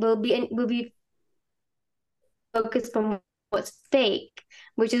we'll be focused on what's fake,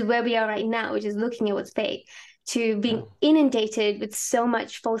 which is where we are right now, which is looking at what's fake, to Yeah. being inundated with so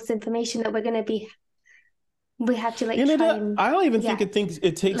much false information that we have to like try and I don't even think yeah,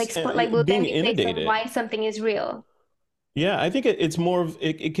 it takes like spotlight will then being be placed on inundated. why something is real. Yeah, I think it's more of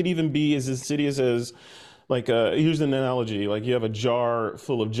it could even be as insidious as like here's an analogy, like you have a jar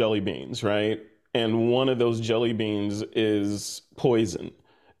full of jelly beans, right? And one of those jelly beans is poison.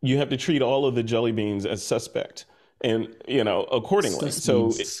 You have to treat all of the jelly beans as suspect and accordingly.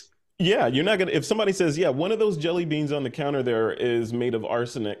 So Suspense. yeah, you're not gonna if somebody says, yeah, one of those jelly beans on the counter there is made of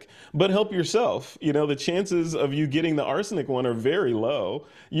arsenic, but help yourself. The chances of you getting the arsenic one are very low.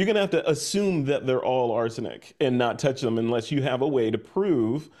 You're gonna have to assume that they're all arsenic and not touch them unless you have a way to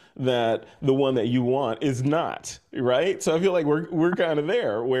prove that the one that you want is not, right? So I feel like we're kind of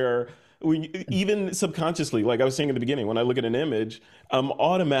there where even subconsciously, like I was saying at the beginning, when I look at an image, I'm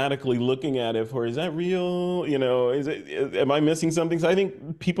automatically looking at it for, is that real? Am I missing something? So I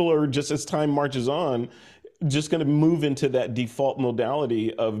think people are just as time marches on, just going to move into that default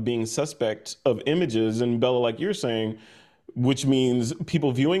modality of being suspect of images. And Bella, like you're saying, which means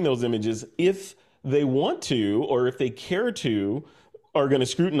people viewing those images, if they want to or if they care to, are going to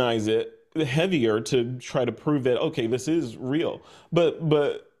scrutinize it heavier to try to prove that, okay, this is real, but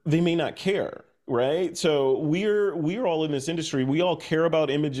they may not care. Right. So we're all in this industry. We all care about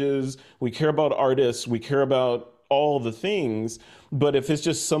images. We care about artists. We care about all the things. But if it's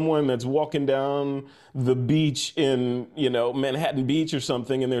just someone that's walking down the beach in, Manhattan Beach or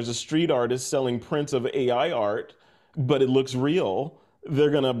something, and there's a street artist selling prints of AI art, but it looks real,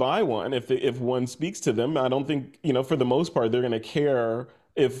 they're gonna buy one if one speaks to them. I don't think, for the most part, they're gonna care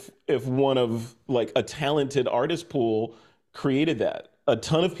if one of like a talented artist pool created that. A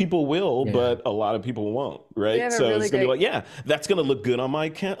ton of people will, Yeah. but a lot of people won't, We right? have a So really it's gonna be great like, yeah, that's gonna look good on my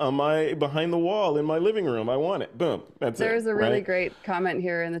behind the wall in my living room. I want it. Boom. That's it. There's a really Right? great comment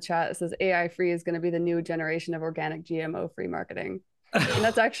here in the chat that says AI free is going to be the new generation of organic GMO free marketing. And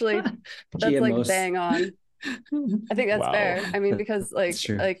that's like GMOs. bang on. I think that's Wow. fair. I mean, because That's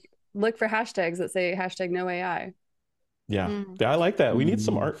true. look for hashtags that say hashtag no AI. Yeah. Mm. Yeah, I like that. We need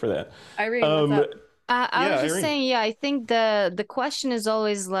some Mm. art for that. Irene, what's up? I Yeah, was just Irene. saying, yeah, I think the question is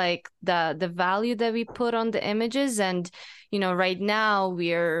always like the value that we put on the images. And, right now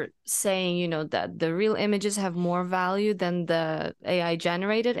we're saying, that the real images have more value than the AI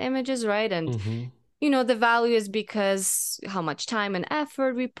generated images, right? And, Mm-hmm. the value is because how much time and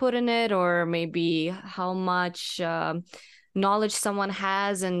effort we put in it, or maybe how much knowledge someone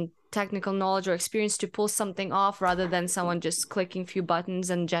has and technical knowledge or experience to pull something off rather than someone just clicking a few buttons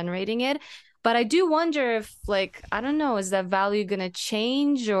and generating it. But I do wonder if, like, I don't know, is that value going to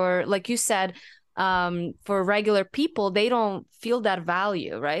change? Or like you said, for regular people, they don't feel that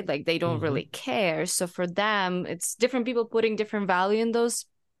value, right? Like they don't Mm-hmm. really care. So for them, it's different people putting different value in those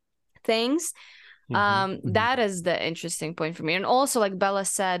things. Mm-hmm. That is the interesting point for me. And also, like Bella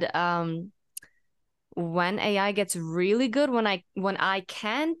said, when AI gets really good, when I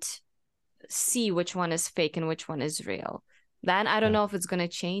can't see which one is fake and which one is real, then I don't Yeah. know if it's going to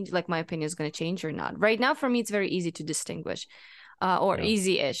change, like my opinion is going to change or not. Right now, for me, it's very easy to distinguish, or Yeah.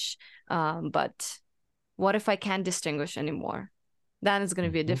 easy-ish. But what if I can't distinguish anymore? Then it's going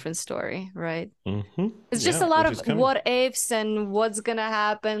to be a Mm-hmm. different story, right? Mm-hmm. It's just Yeah, a lot which of is coming. what ifs and what's going to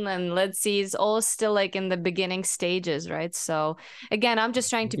happen. And let's see, it's all still like in the beginning stages, right? So again, I'm just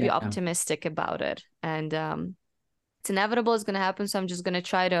trying to be Yeah. optimistic about it. And it's inevitable, it's going to happen. So I'm just going to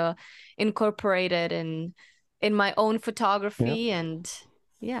try to incorporate it in my own photography. And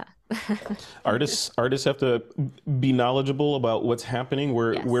yeah. Artists have to be knowledgeable about what's happening,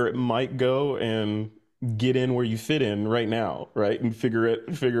 Yes. where it might go, and get in where you fit in right now, right? And figure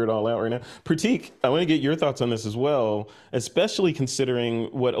it all out right now. Pratik, I want to get your thoughts on this as well, especially considering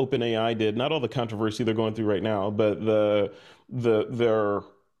what OpenAI did. Not all the controversy they're going through right now, but their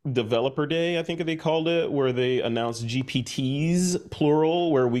developer day, I think they called it, where they announced GPTs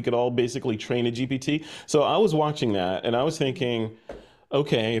plural, where we could all basically train a GPT. So I was watching that and I was thinking,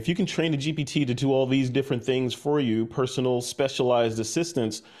 okay, if you can train a GPT to do all these different things for you, personal specialized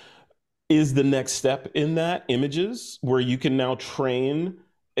assistants, is the next step in that images where you can now train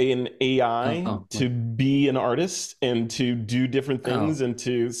an AI to be an artist and to do different things and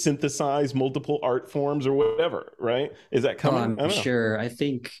to synthesize multiple art forms or whatever, right? Is that coming? I I'm don't know. sure. I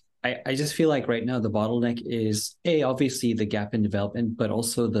think I just feel like right now the bottleneck is obviously the gap in development, but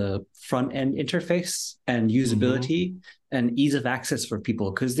also the front end interface and usability and ease of access for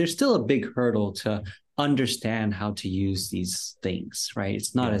people, because there's still a big hurdle to understand how to use these things, right?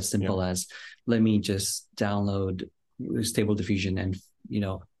 It's not as simple as let me just download Stable Diffusion and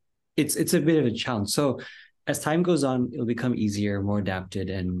it's a bit of a challenge. So as time goes on, it'll become easier, more adapted.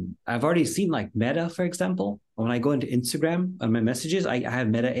 And I've already seen like Meta, for example. When I go into Instagram on my messages, I have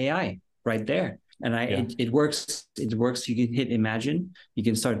Meta AI right there. And it works. It works. You can hit imagine. You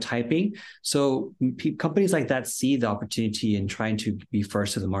can start typing. So companies like that see the opportunity in trying to be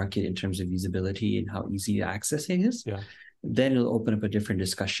first to the market in terms of usability and how easy to access it is. Yeah. Then it'll open up a different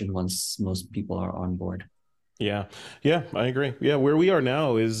discussion once most people are on board. Yeah, I agree. Yeah, where we are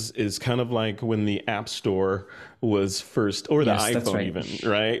now is kind of like when the App Store was first, or the iPhone right. even,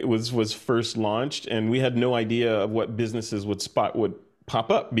 right? Was first launched, and we had no idea of what businesses would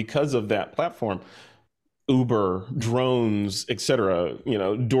pop up because of that platform. Uber, drones, etc.,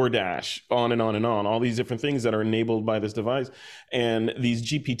 DoorDash, on and on and on, all these different things that are enabled by this device. And these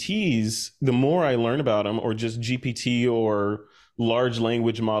GPTs, the more I learn about them, or just GPT or large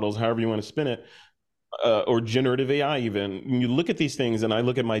language models, however you want to spin it, or generative AI even, when you look at these things and I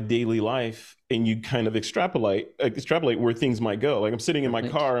look at my daily life, and you kind of extrapolate where things might go. Like I'm sitting in my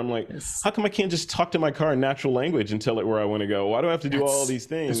car, I'm like, how come I can't just talk to my car in natural language and tell it where I want to go? Why do I have to do all these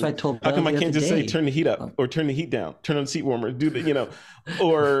things? That's what I told How come Bella I can't just say turn the heat up or turn the heat down, turn on the seat warmer, do the,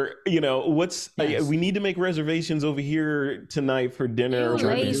 or we need to make reservations over here tonight for dinner.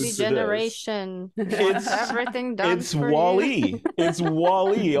 Lazy generation. It's everything done. It's Wall-E. It's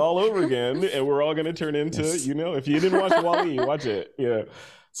Wall-E all over again, and we're all going to turn into if you didn't watch Wall-E, watch it. Yeah.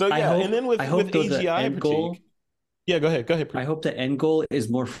 So and then with AGI goal, go ahead. I hope the end goal is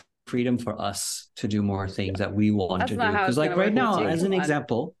more freedom for us to do more things that we want to do. Because like right now, as an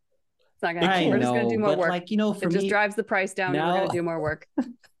example, it's not gonna. We're just gonna do more work. Like for it just drives the price down. Now, and we're gonna do more work.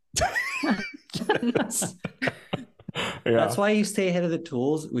 That's why you stay ahead of the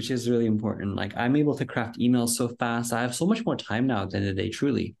tools, which is really important. Like I'm able to craft emails so fast. I have so much more time now at the end of the day,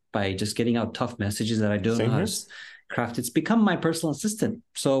 truly, by just getting out tough messages that I don't know how to craft. It's become my personal assistant.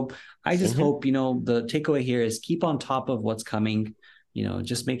 So I just hope, the takeaway here is keep on top of what's coming.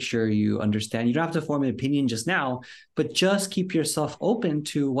 Just make sure you understand. You don't have to form an opinion just now, but just keep yourself open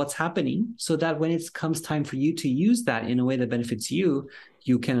to what's happening so that when it comes time for you to use that in a way that benefits you,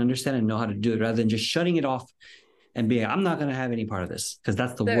 you can understand and know how to do it rather than just shutting it off and being, I'm not going to have any part of this, because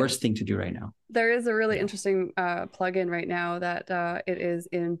that's the worst thing to do right now. There is a really interesting plugin right now that it is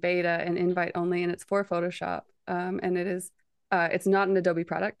in beta and invite only, and it's for Photoshop. And it is, it's not an Adobe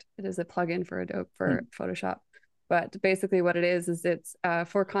product. It is a plugin for Photoshop. But basically what it is it's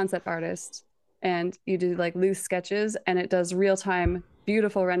for concept artists, and you do like loose sketches and it does real-time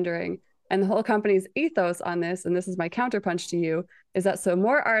beautiful rendering. And the whole company's ethos on this, and this is my counterpunch to you, is that so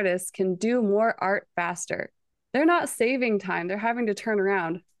more artists can do more art faster. They're not saving time. They're having to turn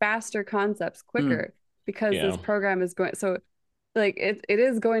around faster concepts quicker because this program is going. So like it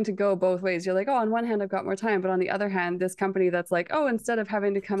is going to go both ways. You're like, oh, on one hand, I've got more time. But on the other hand, this company that's like, oh, instead of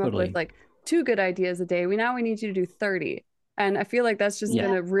having to come up with like 2 good ideas a day, we need you to do 30. And I feel like that's just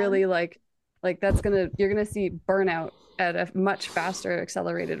going to really like you're going to see burnout at a much faster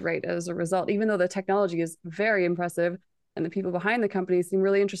accelerated rate as a result, even though the technology is very impressive and the people behind the company seem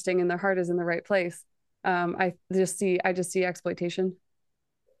really interesting and their heart is in the right place. I just see exploitation.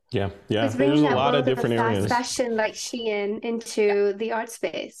 Yeah. There's a lot of different areas. Fashion like Shein into the art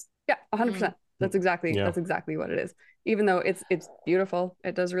space. Yeah, 100%. That's exactly what it is. Even though it's beautiful,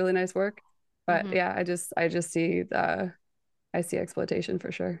 it does really nice work. But I just see I see exploitation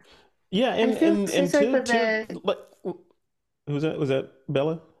for sure. Yeah, and was that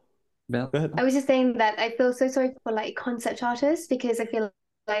Bella? Bella? Go ahead. I was just saying that I feel so sorry for like concept artists, because I feel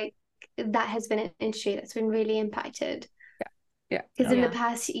like that has been an industry that's been really impacted. Because in the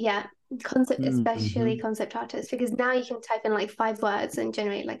past, especially concept artists, because now you can type in like 5 words and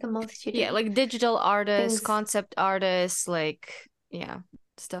generate like a multitude of like digital artists, concept artists, like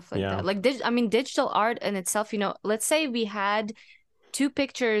stuff like that. Like digital art in itself, let's say we had 2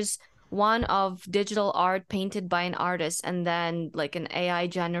 pictures, one of digital art painted by an artist and then like an AI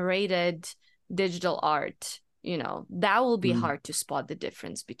generated digital art, that will be hard to spot the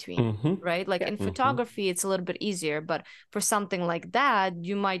difference between, right? Like in photography, it's a little bit easier, but for something like that,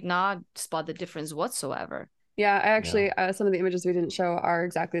 you might not spot the difference whatsoever. Yeah, I actually, some of the images we didn't show are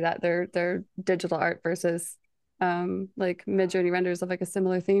exactly that. They're digital art versus like Midjourney renders of like a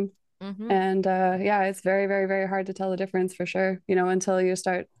similar theme. And it's very, very, very hard to tell the difference for sure, until you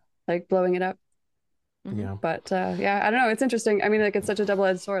start like blowing it up. But I don't know, it's interesting. I mean, like it's such a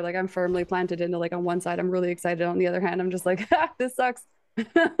double-edged sword. Like I'm firmly planted into like on one side I'm really excited, on the other hand I'm just like this sucks.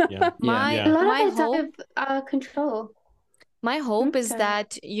 My hope control. My hope is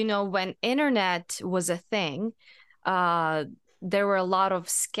that when internet was a thing, there were a lot of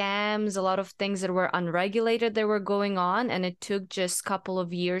scams, a lot of things that were unregulated that were going on, and it took just a couple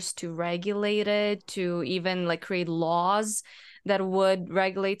of years to regulate it, to even like create laws that would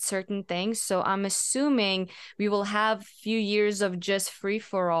regulate certain things. So I'm assuming we will have a few years of just free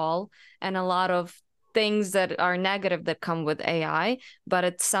for all and a lot of things that are negative that come with AI. But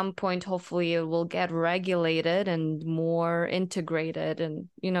at some point, hopefully it will get regulated and more integrated, and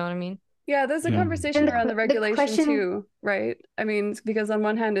you know what I mean? Yeah, there's a conversation around the regulation too, right? I mean, because on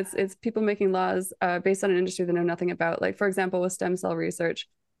one hand, it's people making laws based on an industry they know nothing about. Like, for example, with stem cell research,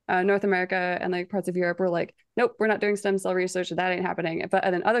 North America and like parts of Europe were like, nope, we're not doing stem cell research. That ain't happening. And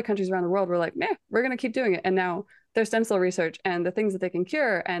then other countries around the world were like, meh, we're going to keep doing it. And now their stem cell research and the things that they can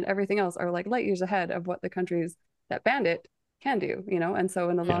cure and everything else are like light years ahead of what the countries that banned it can do, And so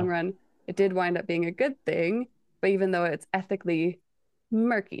in the long run, it did wind up being a good thing, but even though it's ethically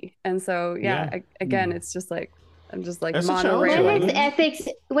murky. And so, again, it's just like, I'm just like monorail.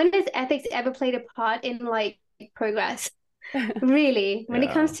 When has ethics ever played a part in like progress? Really, when it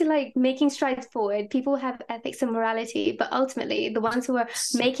Yeah. comes to like making strides forward, people have ethics and morality, but ultimately the ones who are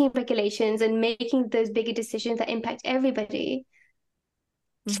making regulations and making those bigger decisions that impact everybody,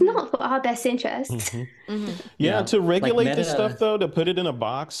 it's not for our best interest. Yeah, to Like regulate this stuff Meta, though, to put it in a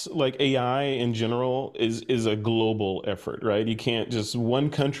box, like AI in general is a global effort, right? You can't just one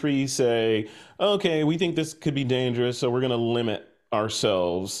country say, okay, we think this could be dangerous, so we're going to limit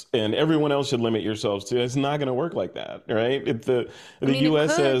ourselves, and everyone else should limit yourselves too. It's not going to work like that, right? If I the mean, it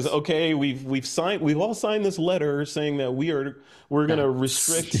U.S. could. says, okay, we've all signed this letter saying that we're going to that's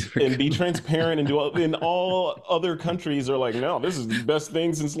restrict and be difficult. transparent and do all, and all other countries are like, no, this is the best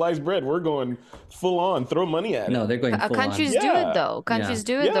thing since sliced bread. We're going full on, throw money at No, it. they're going full Countries on. do it Yeah, though. Yeah. Countries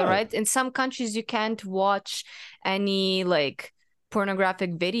do it though, yeah. right? In some countries, you can't watch any like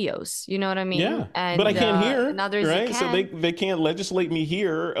pornographic videos. You know what I Yeah, mean? but I And can't in hear, others, you right? So can. they can't legislate me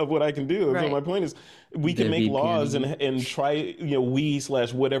here of what I can do. So Right. my point is, we can The make laws VPN. and try, we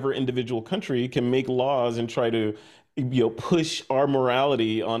slash whatever individual country can make laws and try to, push our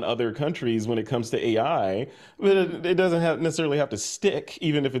morality on other countries when it comes to AI. But it doesn't necessarily have to stick,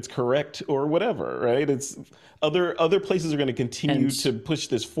 even if it's correct or whatever, right? It's other places are going to continue And to push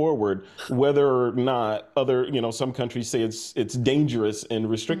this forward, whether or not some countries say it's dangerous and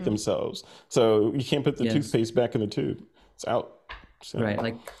restrict themselves. So you can't put the yes, toothpaste back in the tube. It's out. So right.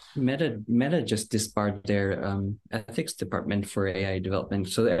 Like Meta just disbarred their ethics department for AI development.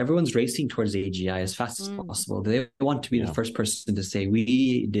 So everyone's racing towards AGI as fast as possible. They want to be the yeah. first person to say,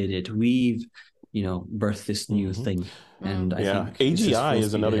 we did it. We've, birthed this new thing. And I Yeah, think it's just AGI full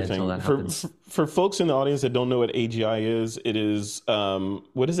is speed another ahead until thing. that For happens. for folks in the audience that don't know what AGI is, it is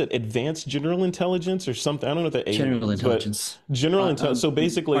what is it? Advanced General Intelligence or something? I don't know what the A General means, but intelligence. general intelligence. So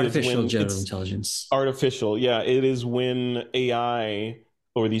basically, it's Artificial when general it's intelligence. artificial. Yeah, it is when AI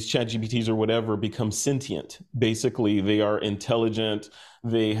or these chat GPTs or whatever become sentient. Basically, they are intelligent,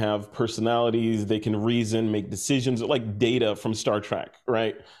 they have personalities, they can reason, make decisions, like Data from Star Trek,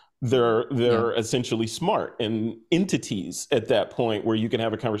 right? They're Yeah. essentially smart and entities at that point where you can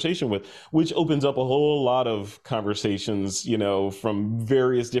have a conversation with, which opens up a whole lot of conversations, from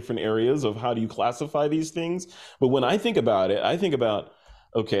various different areas of how do you classify these things. But when I think about it, I think about,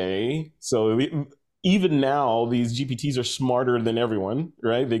 okay, so even now these GPTs are smarter than everyone,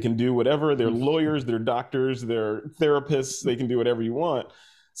 right? They can do whatever. They're lawyers, they're doctors, they're therapists, they can do whatever you want.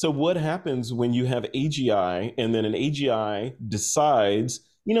 So what happens when you have AGI and then an AGI decides,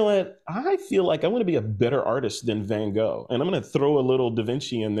 you know what, I feel like I want to be a better artist than Van Gogh, and I'm going to throw a little Da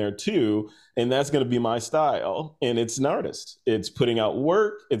Vinci in there too, and that's going to be my style. And it's an artist, it's putting out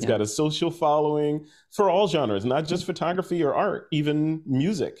work, it's got a social following for all genres, not just photography or art, even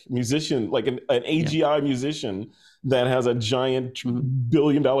musician, like an AGI musician that has a giant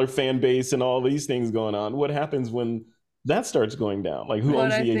billion-dollar fan base and all these things going on. What happens when that starts going down? Like, who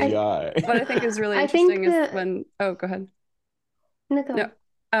owns the AGI? What I think is really interesting is when, go ahead. No.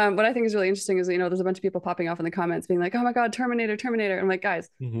 What I think is really interesting is, there's a bunch of people popping off in the comments being like, oh my God, Terminator. I'm like, guys,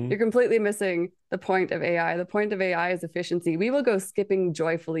 you're completely missing the point of AI. The point of AI is efficiency. We will go skipping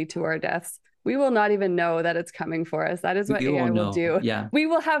joyfully to our deaths. We will not even know that it's coming for us. That is what AI will do. Yeah. We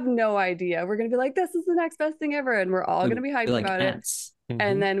will have no idea. We're going to be like, this is the next best thing ever. And we're all going to be hyped about ants. it.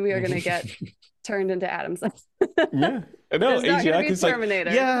 And then we are going to get turned into atoms. Yeah. No, AGI can say,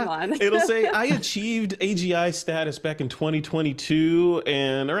 Come on. It'll say, I achieved AGI status back in 2022,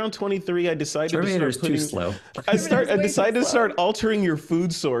 and around 23, I decided Terminator to start putting. Too slow. I decided to start altering your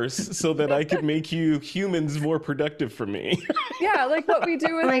food source so that I could make you humans more productive for me. Yeah, like what we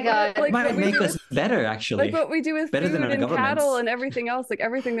do with, like might make us better, actually. Like what we do with better food than our and governments. cattle and everything else, like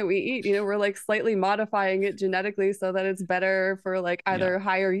everything that we eat, we're like slightly modifying it genetically so that it's better for like either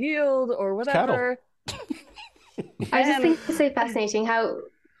higher yield or whatever. I just think it's so fascinating how,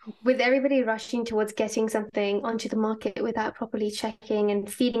 with everybody rushing towards getting something onto the market without properly checking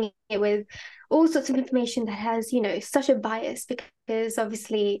and feeding it with all sorts of information that has, such a bias, because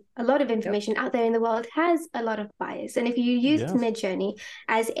obviously a lot of information out there in the world has a lot of bias. And if you use Midjourney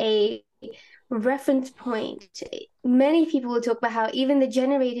as a reference point, many people will talk about how even the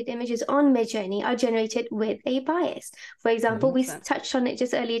generated images on Midjourney are generated with a bias. For example, we touched on it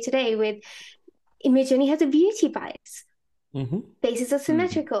just earlier today with Midjourney has a beauty bias. Faces are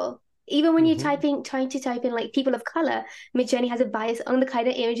symmetrical. Even when you're trying to type in like people of color, Midjourney has a bias on the kind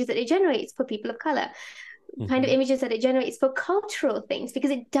of images that it generates for people of color, kind of images that it generates for cultural things, because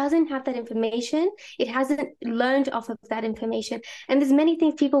it doesn't have that information. It hasn't learned off of that information. And there's many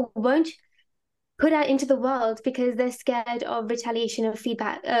things people won't put out into the world because they're scared of retaliation or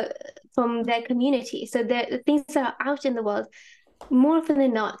feedback from their community. So the things that are out in the world, more often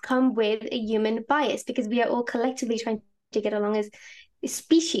than not, come with a human bias, because we are all collectively trying to get along as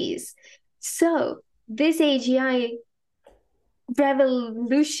species. So this AGI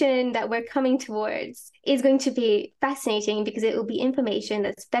revolution that we're coming towards is going to be fascinating because it will be information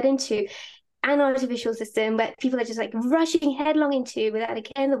that's fed into an artificial system where people are just like rushing headlong into without a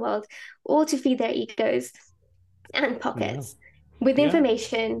care in the world, all to feed their egos and pockets with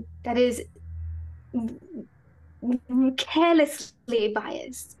information that is carelessly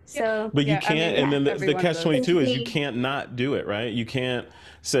biased. So, but you can't, and then the catch-22 is you can't not do it, right? You can't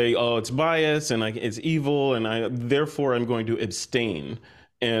say, oh, it's biased and it's evil, and therefore I'm going to abstain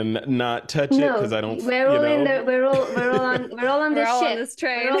and not touch it because I don't. We're all in the we're all on this ship. On this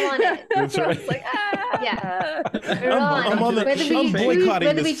train. We're all on it. That's right. It's like, yeah. We're all on it. I'm boycotting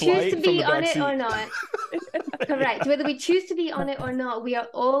Whether we this choose flight to from be the on it backseat. or not. Correct. Whether we choose to be on it or not, we are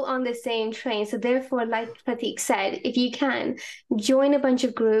all on the same train. So therefore, like Pratik said, if you can join a bunch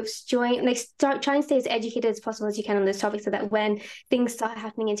of groups, try and stay as educated as possible as you can on this topic, so that when things start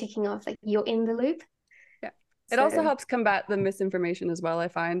happening and taking off, like you're in the loop. It also helps combat the misinformation as well, I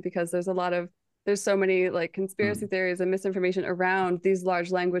find, because there's so many like conspiracy theories and misinformation around these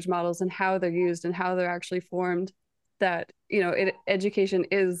large language models and how they're used and how they're actually formed, that, education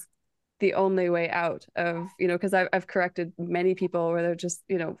is the only way out of, because I've corrected many people where they're just,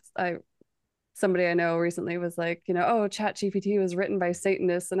 somebody I know recently was like, oh, ChatGPT was written by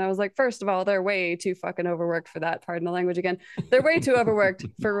Satanists. And I was like, first of all, they're way too fucking overworked for that. Pardon the language again. They're way too overworked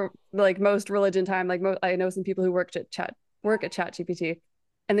for like most religion time. Like I know some people who work at ChatGPT,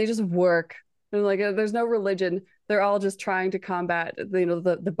 and they just work. And like, there's no religion. They're all just trying to combat,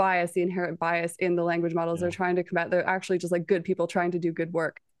 the bias, the inherent bias in the language models. They're trying to combat. They're actually just like good people trying to do good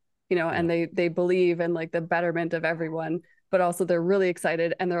work, and they believe in like the betterment of everyone. But also they're really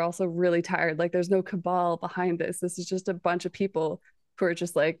excited and they're also really tired. Like there's no cabal behind this. This is just a bunch of people who are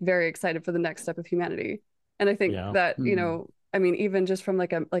just like very excited for the next step of humanity. And I think that, I mean, even just from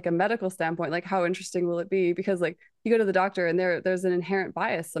like a medical standpoint, like how interesting will it be? Because like you go to the doctor and there's an inherent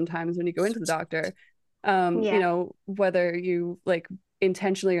bias sometimes when you go into the doctor, whether you like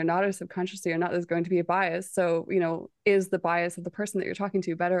intentionally or not, or subconsciously or not, there's going to be a bias. So, is the bias of the person that you're talking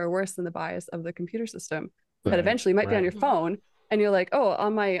to better or worse than the bias of the computer system? That eventually might be on your phone, and you're like, oh,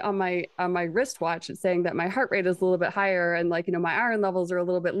 on my wristwatch, it's saying that my heart rate is a little bit higher, and like, my iron levels are a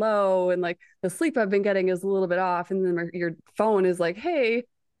little bit low, and like the sleep I've been getting is a little bit off. And then your phone is like, hey,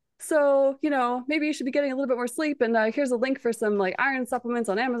 so maybe you should be getting a little bit more sleep, and here's a link for some like iron supplements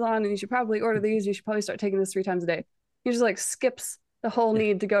on Amazon, and you should probably order these. You should probably start taking this 3 times a day. You just like skips the whole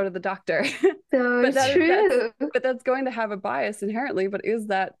need to go to the doctor. So true. But that's going to have a bias inherently. But is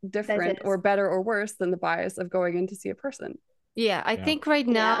that different or better or worse than the bias of going in to see a person? Yeah, I think right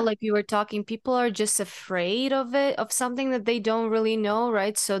now, like we were talking, people are just afraid of it, of something that they don't really know,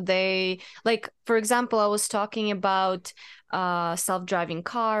 right? So they, like, for example, I was talking about self-driving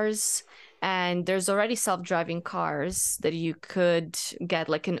cars, and there's already self-driving cars that you could get,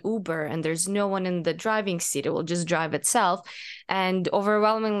 like an Uber, and there's no one in the driving seat. It will just drive itself. And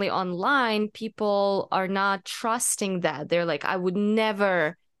overwhelmingly online, people are not trusting that. They're like, I would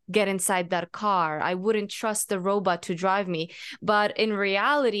never get inside that car. I wouldn't trust the robot to drive me. But in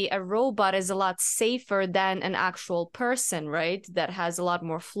reality, a robot is a lot safer than an actual person, right? That has a lot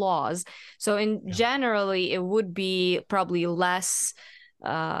more flaws. So generally, it would be probably less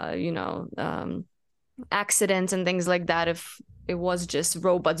accidents and things like that if it was just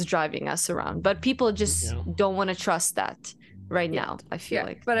robots driving us around. But people just don't want to trust that right now, I feel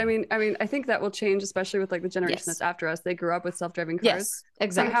like. But I mean, I think that will change, especially with like the generation that's after us. They grew up with self-driving cars. Yes,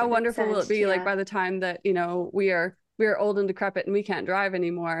 exactly. Like, how wonderful will it be like by the time that we are old and decrepit and we can't drive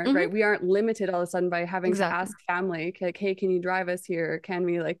anymore, right? We aren't limited all of a sudden by having to ask family, like, hey, can you drive us here? Can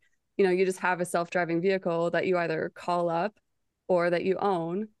we, like, you just have a self-driving vehicle that you either call up or that you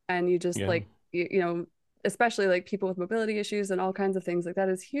own, and you just like, especially like people with mobility issues and all kinds of things like that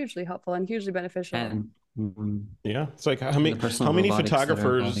is hugely helpful and hugely beneficial. And it's like how many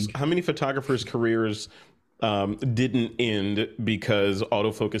photographers careers didn't end because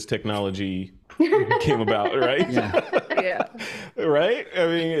autofocus technology came about, right? Right? I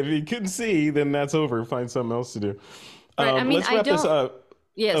mean, if you couldn't see, then that's over. Find something else to do. Let's wrap this up.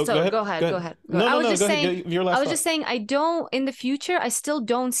 Yeah, so go ahead. No, I was no, just go saying, ahead. Your last I was thought. just saying, in the future, I still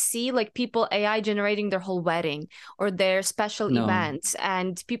don't see like people AI generating their whole wedding or their special events,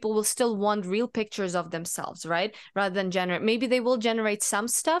 and people will still want real pictures of themselves, right? Rather than maybe they will generate some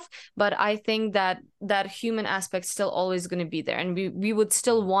stuff, but I think that human aspect still always going to be there, and we would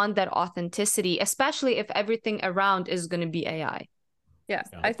still want that authenticity, especially if everything around is going to be AI. Yeah,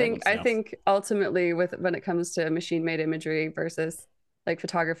 I think ultimately when it comes to machine-made imagery versus like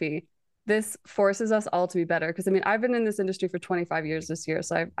photography, this forces us all to be better. Because I mean, I've been in this industry for 25 years this year,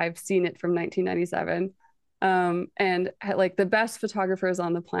 so I've seen it from 1997, and like the best photographers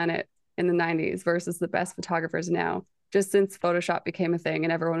on the planet in the 90s versus the best photographers now. Just since Photoshop became a thing,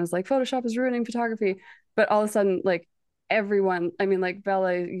 and everyone was like, Photoshop is ruining photography, but all of a sudden, like everyone, I mean, like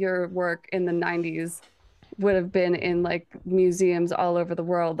Bella, your work in the 90s would have been in like museums all over the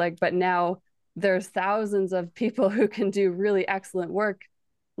world, like, but now there's thousands of people who can do really excellent work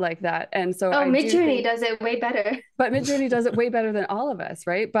like that. And so Midjourney does it way better. But Midjourney does it way better than all of us,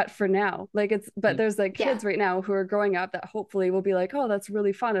 right? But for now, like there's like kids right now who are growing up that hopefully will be like, oh, that's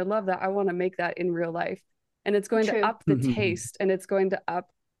really fun, I love that, I want to make that in real life. And it's going to up the taste, and it's going to up,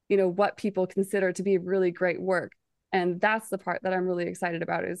 you know, what people consider to be really great work. And that's the part that I'm really excited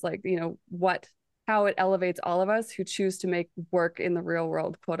about, is like, you know, how it elevates all of us who choose to make work in the real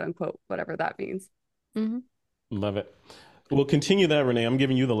world, quote unquote, whatever that means. Love it. We'll continue that, Renee. I'm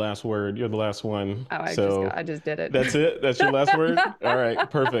giving you the last word. You're the last one. Oh, I just did it. That's it? That's your last word? All right,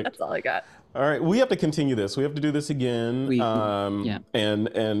 perfect. That's all I got. All right, we have to continue this. We have to do this again.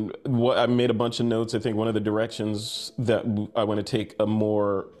 And what I made a bunch of notes. I think one of the directions that I want to take a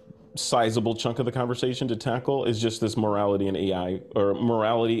more sizable chunk of the conversation to tackle is just this morality in AI, or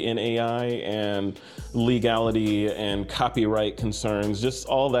morality in AI and legality and copyright concerns, just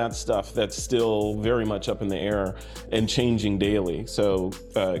all that stuff that's still very much up in the air and changing daily. So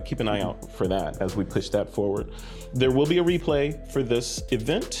keep an eye out for that as we push that forward. There will be a replay for this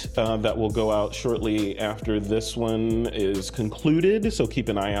event that will go out shortly after this one is concluded. So keep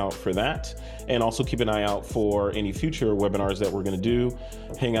an eye out for that. And also keep an eye out for any future webinars that we're going to do.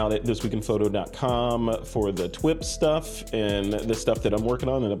 Hang out at thisweekinphoto.com for the TWiP stuff and the stuff that I'm working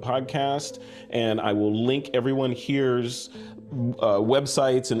on in the podcast. And I will link everyone here's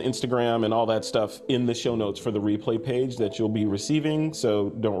websites and Instagram and all that stuff in the show notes for the replay page that you'll be receiving. So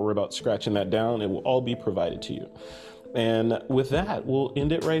don't worry about scratching that down. It will all be provided to you. And with that, we'll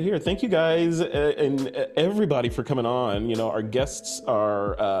end it right here. Thank you guys and everybody for coming on. You know, our guests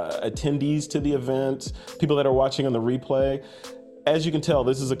are attendees to the event, people that are watching on the replay. As you can tell,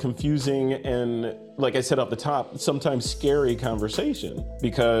 this is a confusing and, like I said off the top, sometimes scary conversation,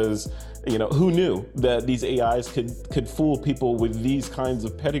 because, you know, who knew that these AIs could fool people with these kinds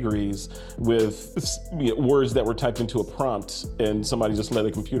of pedigrees with, you know, words that were typed into a prompt and somebody just let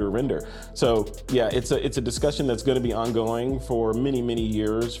a computer render. So yeah, it's a discussion that's going to be ongoing for many, many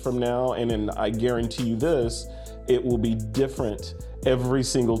years from now. And then I guarantee you this, it will be different every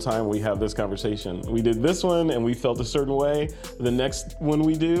single time we have this conversation. We did this one and we felt a certain way. The next one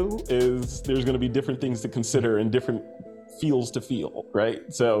we do is there's going to be different things to consider and different feels to feel, right?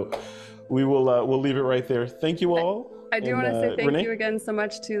 So we will we'll leave it right there. Thank you all. I do want to say thank Renee? you again so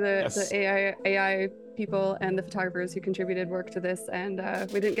much to the AI people and the photographers who contributed work to this. And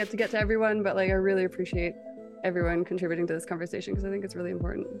we didn't get to everyone, but like I really appreciate everyone contributing to this conversation, because I think it's really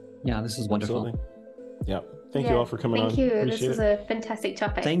important. Yeah, this is wonderful. Absolutely. Yeah. Thank you all for coming on. Thank you. Appreciate This was a fantastic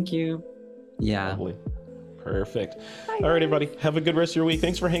topic. Thank you. Yeah. Lovely. Perfect. All right, everybody. Have a good rest of your week.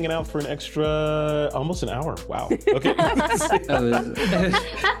 Thanks for hanging out for an extra almost an hour. Wow. Okay.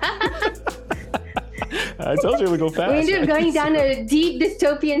 I told you it would go fast. We ended up going down a deep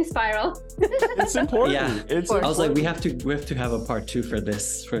dystopian spiral. It's important. Yeah. I was like, we have to have a part 2 for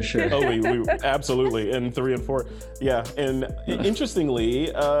this for sure. Oh, we absolutely. And 3 and 4. Yeah. And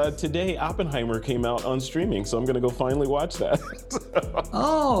interestingly, today Oppenheimer came out on streaming, so I'm going to go finally watch that.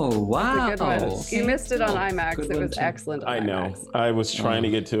 Oh, wow. Good one. You missed it on IMAX. It was excellent. I know. I was trying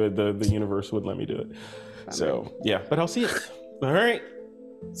to get to it. The universe wouldn't let me do it. So yeah, but I'll see it. All right.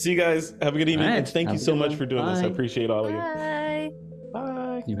 See you guys. Have a good evening. Right. And thank you so much for doing this. I appreciate all of you. Bye.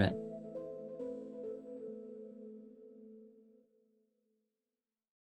 Bye. You bet.